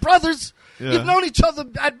brothers. Yeah. You've known each other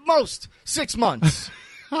at most 6 months.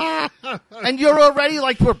 And you're already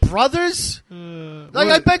like, we're brothers?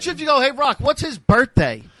 I bet you if you go, hey, Rock, what's his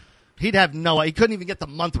birthday? He'd have he couldn't even get the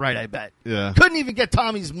month right, I bet. Yeah. Couldn't even get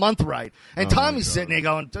Tommy's month right. And Oh, my Tommy's God. sitting there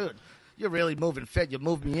going, dude, you're really moving fit. You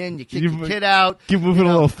moved me in. You kicked You- the kid out. You're moving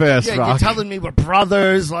You a little fast, yeah, Rock. you're telling me we're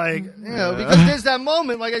brothers, like, because there's that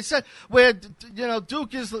moment, like I said, where,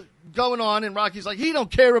 Duke is going on and Rocky's like, he don't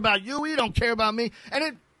care about you, he don't care about me. And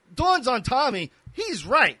it dawns on Tommy, he's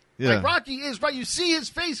right. Yeah. Like, Rocky is right. You see his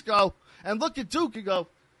face go and look at Duke and go,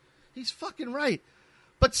 he's fucking right.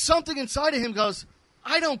 But something inside of him goes,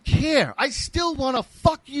 I don't care. I still want to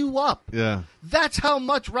fuck you up. Yeah. That's how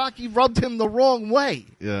much Rocky rubbed him the wrong way.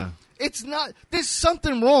 Yeah. It's not. There's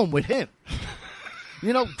something wrong with him.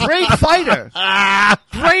 Great fighter.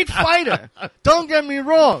 Great fighter. Don't get me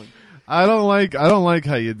wrong. I don't like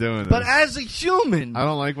how you're doing this. But as a human, I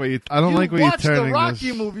don't like what I don't like where you're watch turning the Rocky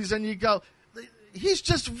this. movies and you go, he's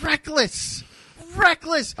just reckless.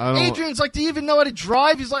 Reckless. I don't- Adrian's like, do you even know how to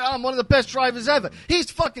drive? He's like, I'm one of the best drivers ever.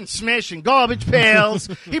 He's fucking smashing garbage pails.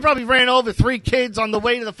 He probably ran over 3 kids on the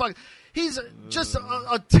way to the fuck. He's just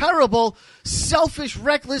a terrible, selfish,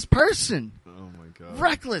 reckless person. Oh my God.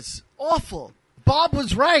 Reckless. Awful. Bob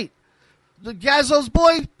was right. The Gazzo's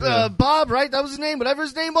boy, Yeah. Bob, right? That was his name, whatever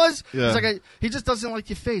his name was. Yeah. He's like, he just doesn't like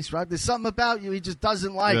your face, right? There's something about you he just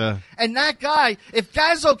doesn't like. Yeah. And that guy, if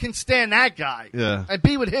Gazzo can stand that guy Yeah. and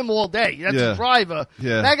be with him all day, that's Yeah. his driver,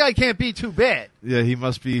 Yeah. that guy can't be too bad. Yeah, he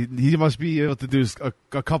must be able to do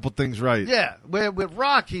a couple things right. Yeah. Where with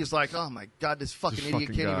Rock, he's like, oh my God, this fucking This idiot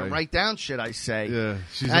fucking can't even guy. wake down shit I say. Yeah.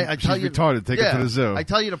 She's tell you, retarded. Take her to the zoo. I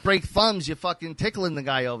tell you to break thumbs, you're fucking tickling the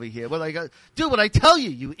guy over here. Well, do what I tell you,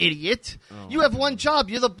 you idiot. Oh, you have one job.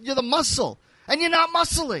 You're the muscle, and you're not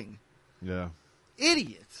muscling. Yeah.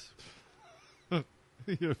 Idiot.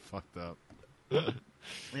 You're fucked up.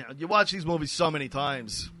 You watch these movies so many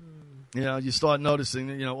times. You start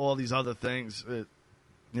noticing, all these other things.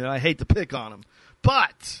 I hate to pick on them,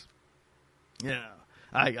 but,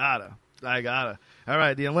 I gotta. All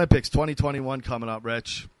right, the Olympics 2021 coming up,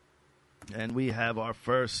 Rich. And we have our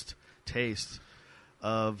first taste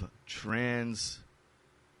of trans.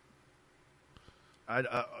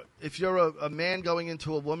 If you're a man going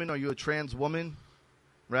into a woman, are you a trans woman?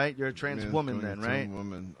 right? You're a trans woman then, right?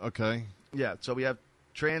 Woman. Okay. Yeah. So we have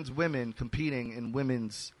trans women competing in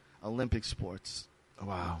women's Olympic sports.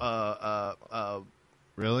 Wow.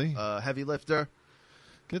 Really? Heavy lifter.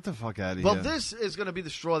 Get the fuck out of Well, here. this is going to be the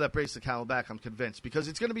straw that breaks the camel back, I'm convinced, because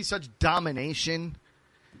it's going to be such domination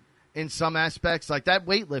in some aspects. Like that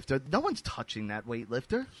weightlifter, no one's touching that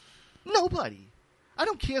weightlifter. Nobody. I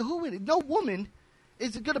don't care who it is. No woman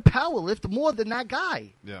is going to power lift more than that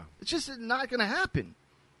guy. Yeah. It's just not going to happen.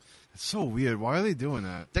 It's so weird. Why are they doing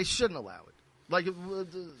that? They shouldn't allow it. Like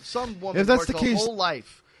some woman If that's worked the her case- whole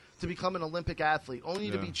life to become an Olympic athlete, only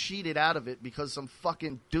to Yeah. be cheated out of it because some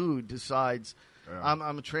fucking dude decides Yeah.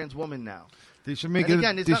 I'm a trans woman now. They should make And it.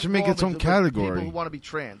 again, it's They not should make wrong its own with category. People who want to be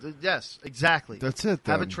trans. Yes, exactly. That's it,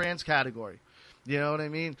 Have a then. trans category. You know what I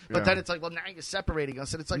mean? But Yeah. then it's like, well, now you're separating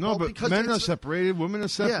us. And it's like, No, well, but because men are it's, separated, women are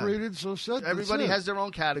separated, so shut. everybody has their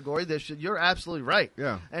own category. You're absolutely right.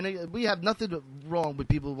 Yeah. And we have nothing wrong with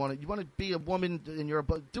people who want to be a woman and you're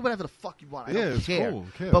do whatever the fuck you want. I Yeah, don't it's care. cool.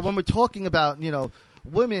 Who cares? But when we're talking about,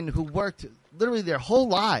 women who worked literally their whole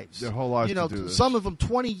lives. Their whole lives You know, to do this. some of them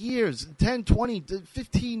 20 years, 10, 20,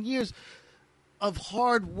 15 years of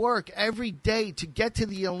hard work every day to get to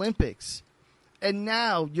the Olympics. And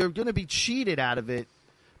now you're going to be cheated out of it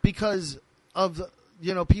because of,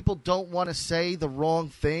 people don't want to say the wrong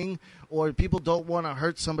thing or people don't want to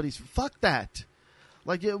hurt somebody's. Fuck that.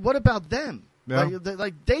 Like, what about them? Yeah.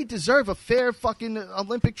 Like, they deserve a fair fucking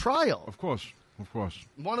Olympic trial. Of course.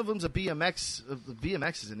 One of them's a BMX.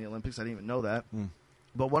 BMX is in the Olympics. I didn't even know that. Hmm.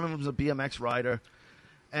 But one of them's a BMX rider.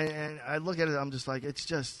 And I look at it, I'm just like, it's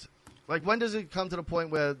just... Like, when does it come to the point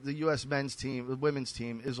where the U.S. men's team, the women's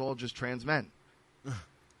team, is all just trans men?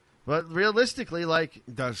 But realistically, like,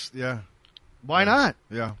 why not?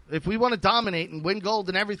 Yeah. If we want to dominate and win gold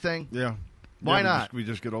and everything, Yeah. Why Yeah, not? We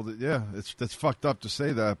just get all the. Yeah, that's fucked up to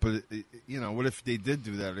say that, but what if they did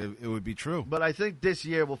do that? It would be true. but I think this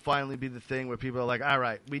year will finally be the thing where people are like, all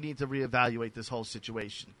right, we need to reevaluate this whole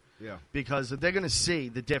situation. Yeah. Because they're going to see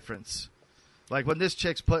the difference. Like when this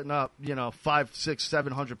chick's putting up, 500, 600,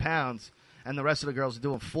 700 pounds, and the rest of the girls are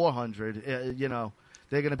doing 400,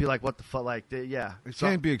 they're going to be like, what the fuck? Like, yeah. It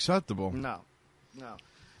can't be acceptable. No.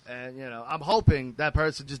 And, I'm hoping that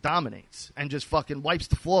person just dominates and just fucking wipes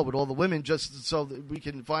the floor with all the women just so that we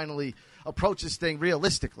can finally approach this thing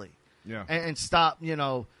realistically. Yeah. And stop,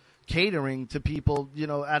 catering to people,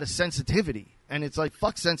 out of sensitivity. And it's like,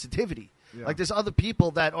 fuck sensitivity. Yeah. Like, there's other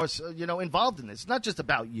people that are, involved in this. It's not just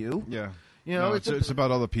about you. Yeah. No, it's about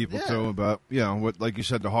other people Yeah. too. About what, like you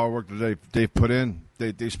said, the hard work that they've put in.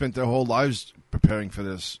 They spent their whole lives preparing for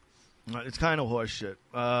this. It's kind of horse shit.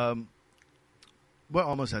 We're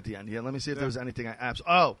almost at the end here. Let me see if there was anything I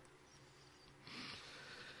all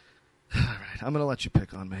right, I'm going to let you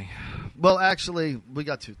pick on me. Well, actually, we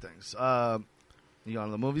got two things. You going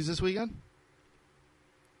to the movies this weekend?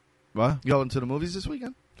 What? You going to the movies this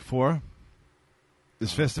weekend? 4?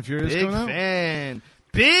 Is Fast and Furious Big coming out? fan.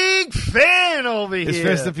 Big fan over here. Is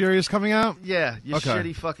Fast and Furious coming out? Yeah, your Okay.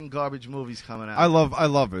 shitty fucking garbage movie's coming out. I love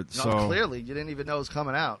it. No, So clearly, you didn't even know it was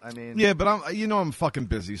coming out. I mean, yeah, but I'm fucking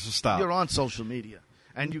busy, so stop. you're on social media,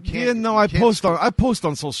 and you can't. Yeah, no, you I can't- post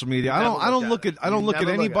on social media. I never don't look look at at it. You look at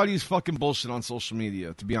never look at anybody's fucking bullshit on social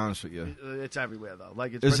media. To be honest with you, It's everywhere though.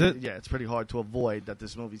 Like, it's Is pretty, it? Yeah, it's pretty hard to avoid that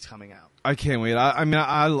this movie's coming out. I can't wait. I mean,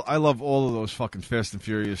 I love all of those fucking Fast and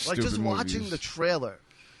Furious Like, stupid just watching movies. the trailer,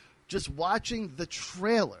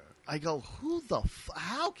 I go,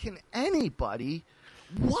 how can anybody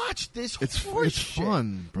watch this It's horse shit?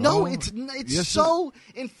 fun, bro. No, it's Yes, so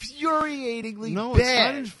infuriatingly No, bad. it's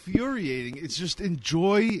not infuriating. It's just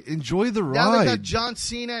enjoy the Now they ride. got John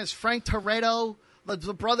Cena as Frank Toretto,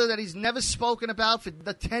 the brother that he's never spoken about for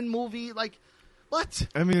the 10 movie. Like, what?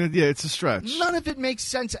 I mean, yeah, it's a stretch. None of it makes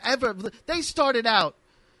sense ever. They started out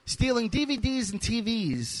stealing DVDs and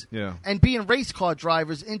TVs Yeah. and being race car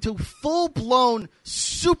drivers into full-blown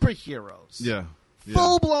superheroes. Yeah. Yeah.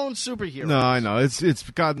 Full-blown superheroes. No, I know.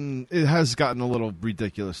 It has gotten a little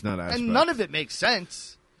ridiculous in that aspect. And none of it makes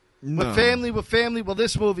sense. No. We're family. Well,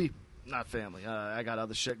 this movie, not family. I got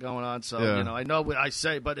other shit going on, so Yeah. I know what I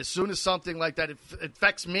say. But as soon as something like that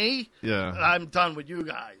affects me, Yeah. I'm done with you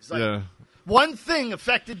guys. Like, Yeah. one thing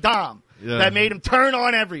affected Dom Yeah. that made him turn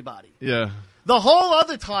on everybody. Yeah. The whole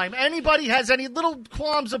other time, anybody has any little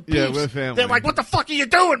qualms of beefs, Yeah, we're family. they're like, "What the fuck are you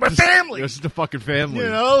doing? We're family." This is the fucking family.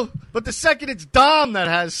 But the second it's Dom that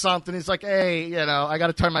has something, he's like, hey, I got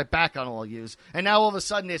to turn my back on all yous. And now all of a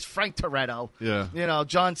sudden it's Frank Toretto. Yeah.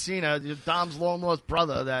 John Cena, Dom's long-lost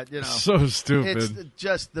brother that, So stupid. It's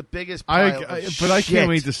just the biggest pile of But I shit. can't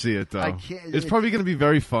wait to see it, though. I can't- It's probably going to be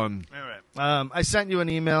very fun. All right. I sent you an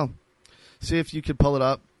email. See if you could pull it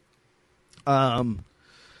up.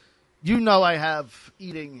 you know I have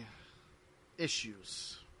eating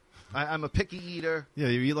issues. I'm a picky eater. Yeah,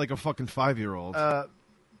 you eat like a fucking 5-year-old.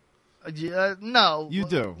 Yeah, no. You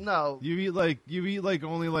do. No. You eat like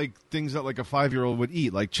only like things that like a 5-year-old would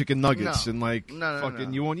eat, like chicken nuggets No. and like No.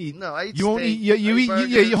 fucking. You won't eat. No, I eat You won't steak, eat. Yeah, you I eat eat.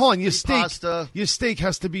 burgers, Hold on. Your eat steak. pasta. Your steak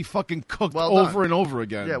has to be fucking cooked Well over done. and over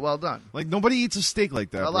again. Yeah, well done. Like nobody eats a steak like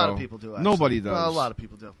that. A lot bro. of people do. Actually. Nobody does. Well, a lot of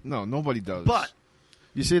people do. No, nobody does. But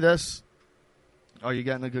you see this? Are you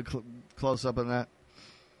getting a good close up on that?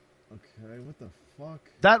 okay, what the fuck?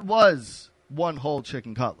 That was one whole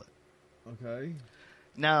chicken cutlet. Okay.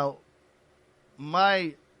 Now,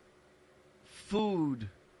 my food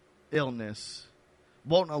illness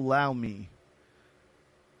won't allow me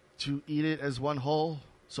to eat it as one whole,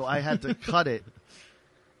 so I had to cut it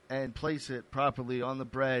and place it properly on the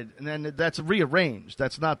bread, and then that's rearranged.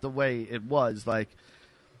 That's not the way it was, like,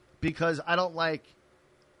 because I don't like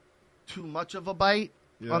too much of a bite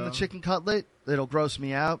on the Yeah. chicken cutlet. It'll gross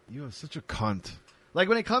me out. You are such a cunt. Like,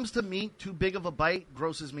 when it comes to meat, too big of a bite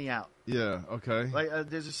grosses me out. Yeah. Okay. Like,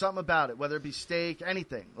 there's just something about it, whether it be steak,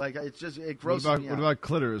 anything. Like, it what grosses about me what out. about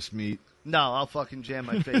clitoris meat? No, I'll fucking jam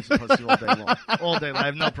my face in pussy all day long. All day long. I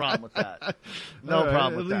have no problem with that. No All right,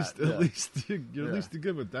 problem with at that. Yeah. least you're Yeah. at least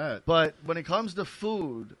good with that. But when it comes to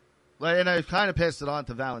food, like, and I've kind of passed it on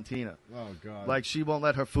to Valentina. Oh god. Like, she won't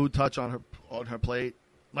let her food touch on her plate.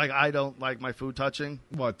 Like, I don't like my food touching.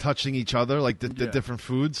 What, touching each other, like the Yeah. different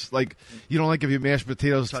foods? Like, you don't like if your mashed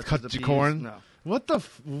potatoes Touches cut the your peas? corn? No. What the?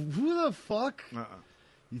 Who the fuck? Uh-uh.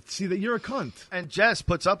 You see that you're a cunt. And Jess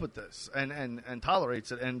puts up with this and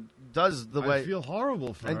tolerates it and does the I way feel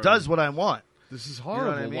horrible for her. and does what I want. This is You know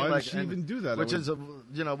horrible. what I mean? Why Like, does she and- even do that? Which I is,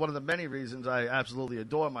 one of the many reasons I absolutely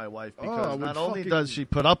adore my wife, I because would not only fucking- does she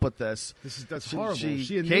put up with this, that's she- horrible. she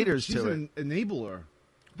She caters she's to an enabler.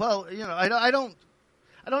 well, I don't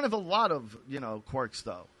have a lot of, quirks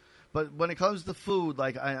though. But when it comes to food,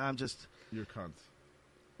 like, I'm just, You're a cunt.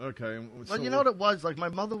 Okay. well, you know what it was? Like, my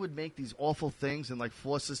mother would make these awful things and, like,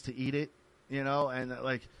 force us to eat it, and,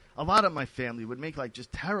 like, a lot of my family would make, like,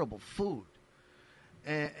 just terrible food.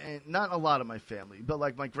 And not a lot of my family, but,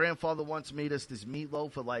 like, my grandfather once made us this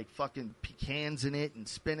meatloaf with, like, fucking pecans in it and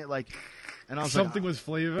spin it, like, and I was Something like, with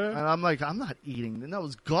flavor. and I'm like, I'm not eating this. That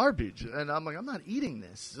was garbage. And I'm like, I'm not eating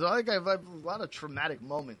this. So I have a lot of traumatic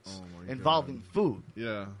moments Oh, my involving food.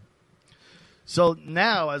 Yeah. So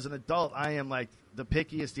now, as an adult, I am like the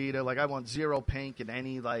pickiest eater. Like, I want zero pink in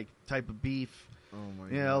any like type of beef. Oh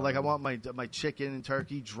my Like, I want my chicken and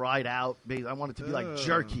turkey dried out. I want it to be like Ugh.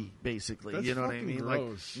 jerky, basically. That's you know what I fucking mean?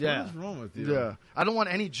 gross. Like, yeah. What is wrong with you? Yeah, I don't want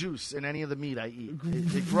any juice in any of the meat I eat.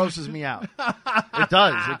 It grosses me out. It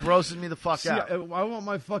does. It grosses me the fuck See, out. I want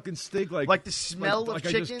my fucking steak Like the smell like of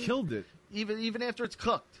I chicken. just killed it. Even after it's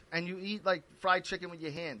cooked and you eat like fried chicken with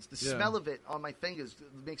your hands, the Yeah. smell of it on my fingers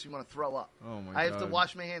makes me want to throw up. Oh my I have to God.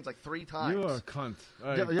 wash my hands like 3 times. You are a cunt. All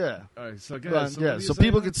right. Yeah. All right. So, Well, so, yeah, what are you so saying?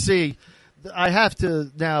 people could see. I have to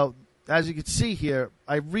now, as you can see here,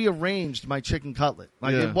 I rearranged my chicken cutlet.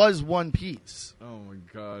 Like, Yeah. it was one piece, Oh my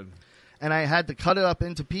god. and I had to cut it up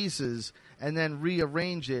into pieces and then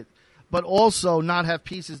rearrange it, but also not have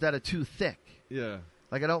pieces that are too thick. Yeah.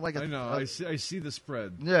 Like, I don't like. I know. I see the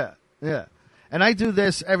spread. Yeah, yeah. And I do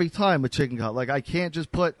this every time with chicken cutlet. Like, I can't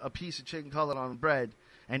just put a piece of chicken cutlet on bread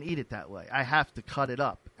and eat it that way. I have to cut it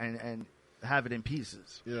up and have it in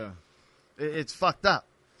pieces. Yeah. It's fucked up.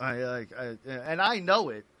 And I know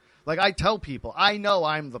it. Like, I tell people, I know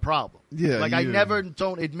I'm the problem. Yeah, Like, I you- never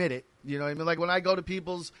don't admit it. You know what I mean? Like, when I go to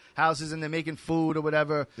people's houses and they're making food or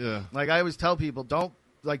whatever, Yeah. like, I always tell people, don't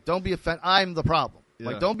be offended. I'm the problem. Yeah.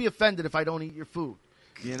 Like, don't be offended if I don't eat your food.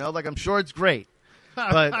 Like, I'm sure it's great.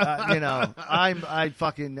 But,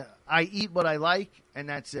 I eat what I like, and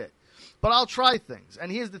that's it. But I'll try things.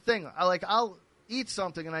 And here's the thing. I'll eat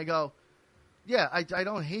something and I go, yeah, I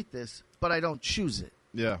don't hate this, but I don't choose it.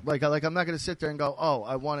 Yeah. Like I'm not going to sit there and go, oh,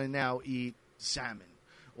 I want to now eat salmon,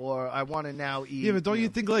 or I want to now eat. Yeah, but don't you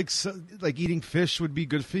know, think like eating fish would be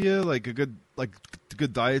good for you? Like a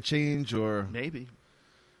good diet change, or maybe?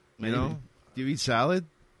 you know, do you eat salad?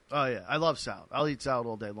 Oh yeah, I love salad. I'll eat salad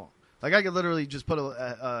all day long. Like, I could literally just put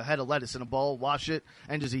a head of lettuce in a bowl, wash it,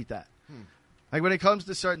 and just eat that. Like, when it comes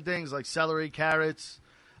to certain things like celery, carrots,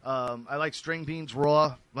 I like string beans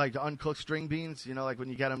raw, like uncooked string beans. Like when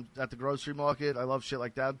you get them at the grocery market. I love shit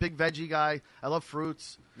like that. Big veggie guy. I love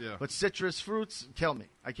fruits. Yeah. But citrus fruits kill me.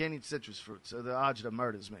 I can't eat citrus fruits. So the agita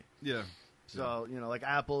murders me. Yeah. So, like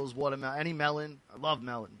apples, watermelon, any melon. I love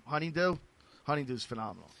melon. Honeydew. Honeydew's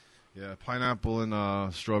phenomenal. Yeah, pineapple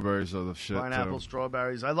and strawberries are the shit. Pineapple, too.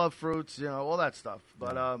 strawberries. I love fruits, all that stuff.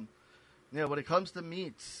 But when it comes to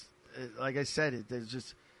meats, like I said, there's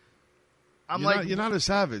just you're not a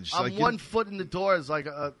savage. I'm like, 1 foot in the door as like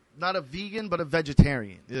not a vegan but a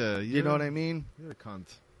vegetarian. Yeah, you know what I mean. You're a cunt.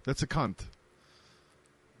 That's a cunt.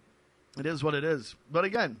 It is what it is. But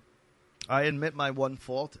again, I admit my one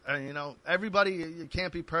fault. Everybody, you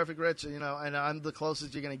can't be perfect, Rich. And I'm the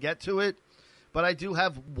closest you're going to get to it. But I do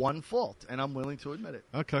have one fault, and I'm willing to admit it.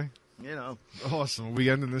 Okay. Awesome. Are we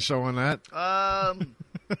ending the show on that?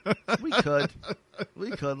 We could.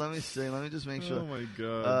 Let me see. Let me just make sure. Oh my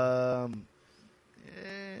god.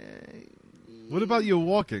 Yeah. What about your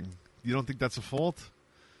walking? You don't think that's a fault?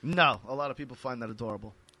 No, a lot of people find that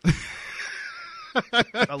adorable.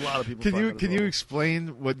 A lot of people. Can find you that can you adorable.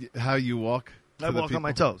 explain how you walk? I walk on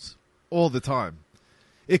my toes all the time.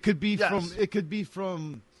 It could be Yes.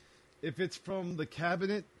 from if it's from the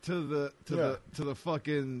cabinet to the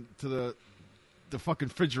fucking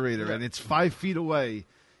refrigerator, Yeah. and it's 5 feet away.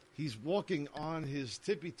 He's walking on his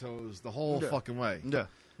tippy toes the whole fucking way.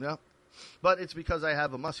 Yeah. But it's because I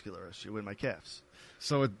have a muscular issue in my calves.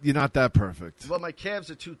 So you're not that perfect. Well, my calves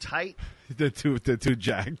are too tight. They're too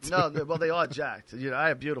jacked. No, they are jacked. I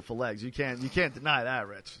have beautiful legs. You can't deny that,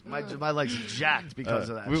 Rich. My legs are jacked because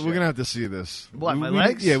of that. We're shit. gonna have to see this. What, my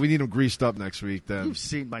legs? Yeah, we need them greased up next week. Then You've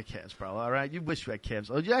seen my calves, bro. All right, you wish you had calves.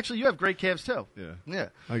 Oh, you have great calves too. Yeah.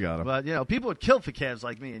 I got them. But people would kill for calves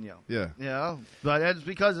like me and you. Yeah. But it's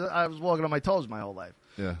because I was walking on my toes my whole life.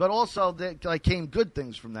 Yeah. But also, there came good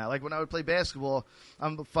things from that. Like when I would play basketball,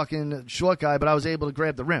 I'm a fucking short guy, but I was able to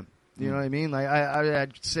grab the rim. You know what I mean? Like I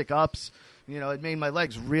had sick ups. It made my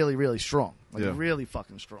legs really, really strong. Really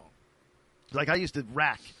fucking strong. Like I used to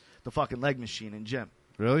rack the fucking leg machine in gym.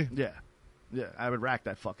 Really? Yeah. I would rack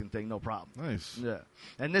that fucking thing, no problem. Nice. Yeah.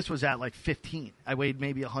 And this was at like 15. I weighed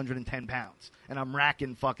maybe 110 pounds, and I'm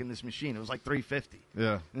racking fucking this machine. It was like 350.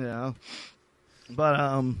 Yeah.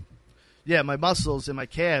 But yeah, my muscles and my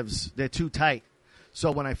calves, they're too tight.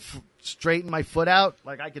 So when I straighten my foot out,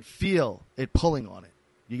 like I could feel it pulling on it.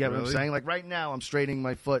 You get what I'm Really? saying? Like right now, I'm straightening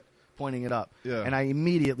my foot, pointing it up. Yeah. And I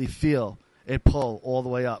immediately feel it pull all the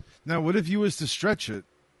way up. Now, what if you was to stretch it?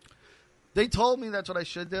 They told me that's what I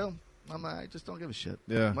should do. I just don't give a shit.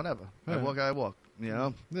 Yeah. Whatever. Yeah. I walk.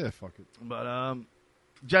 Yeah, fuck it. But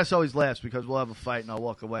Jess always laughs because we'll have a fight and I'll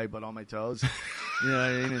walk away, but on my toes. You know what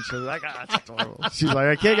I mean? And she's like, that's adorable. She's like,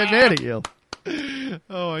 I can't get near to you.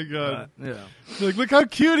 Oh my god! Yeah. Look how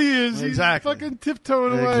cute he is. Exactly. He's fucking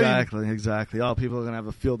tiptoeing away. Exactly. Oh, people are gonna have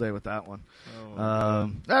a field day with that one. Oh, my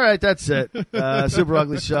God. All right, that's it. Super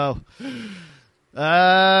Ugly Show.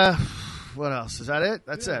 What else? Is that it?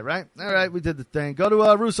 That's it, right? All right, we did the thing. Go to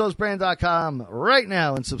russosbrand.com right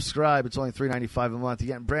now and subscribe. It's only $3.95 a month. You're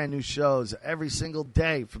getting brand new shows every single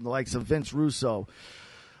day from the likes of Vince Russo,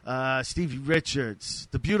 Stevie Richards,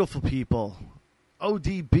 The Beautiful People,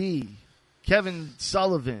 ODB, Kevin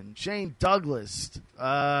Sullivan, Shane Douglas,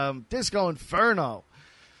 Disco Inferno,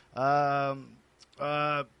 oh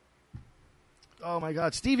my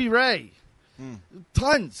God, Stevie Ray.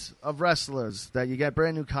 Tons of wrestlers that you get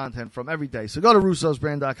brand new content from every day. So go to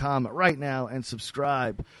russosbrand.com right now and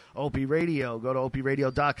subscribe. OP Radio. Go to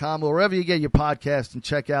opradio.com or wherever you get your podcast and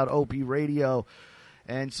check out OP Radio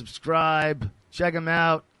and subscribe. Check him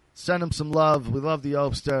out. Send him some love. We love the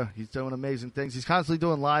Opster. He's doing amazing things. He's constantly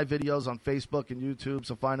doing live videos on Facebook and YouTube,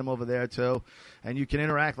 so find him over there too. And you can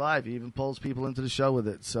interact live. He even pulls people into the show with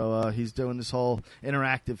it. So he's doing this whole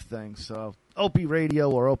interactive thing. So OP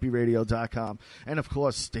Radio or opradio.com. And, of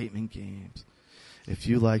course, Statement Games. If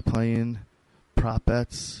you like playing prop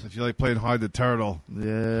bets. If you like playing Hide the Turtle.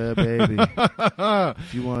 Yeah, baby.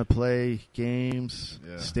 If you want to play games,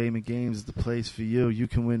 Statement Games is the place for you. You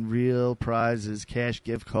can win real prizes, cash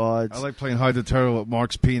gift cards. I like playing Hide the Turtle with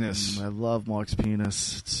Mark's penis. I love Mark's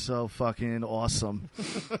penis. It's so fucking awesome.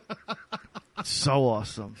 So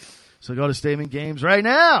awesome. So go to Statement Games right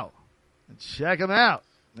now and check them out.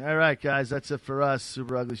 All right, guys, that's it for us.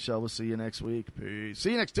 Super Ugly Show. We'll see you next week. Peace.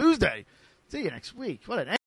 See you next Tuesday. See you next week. What an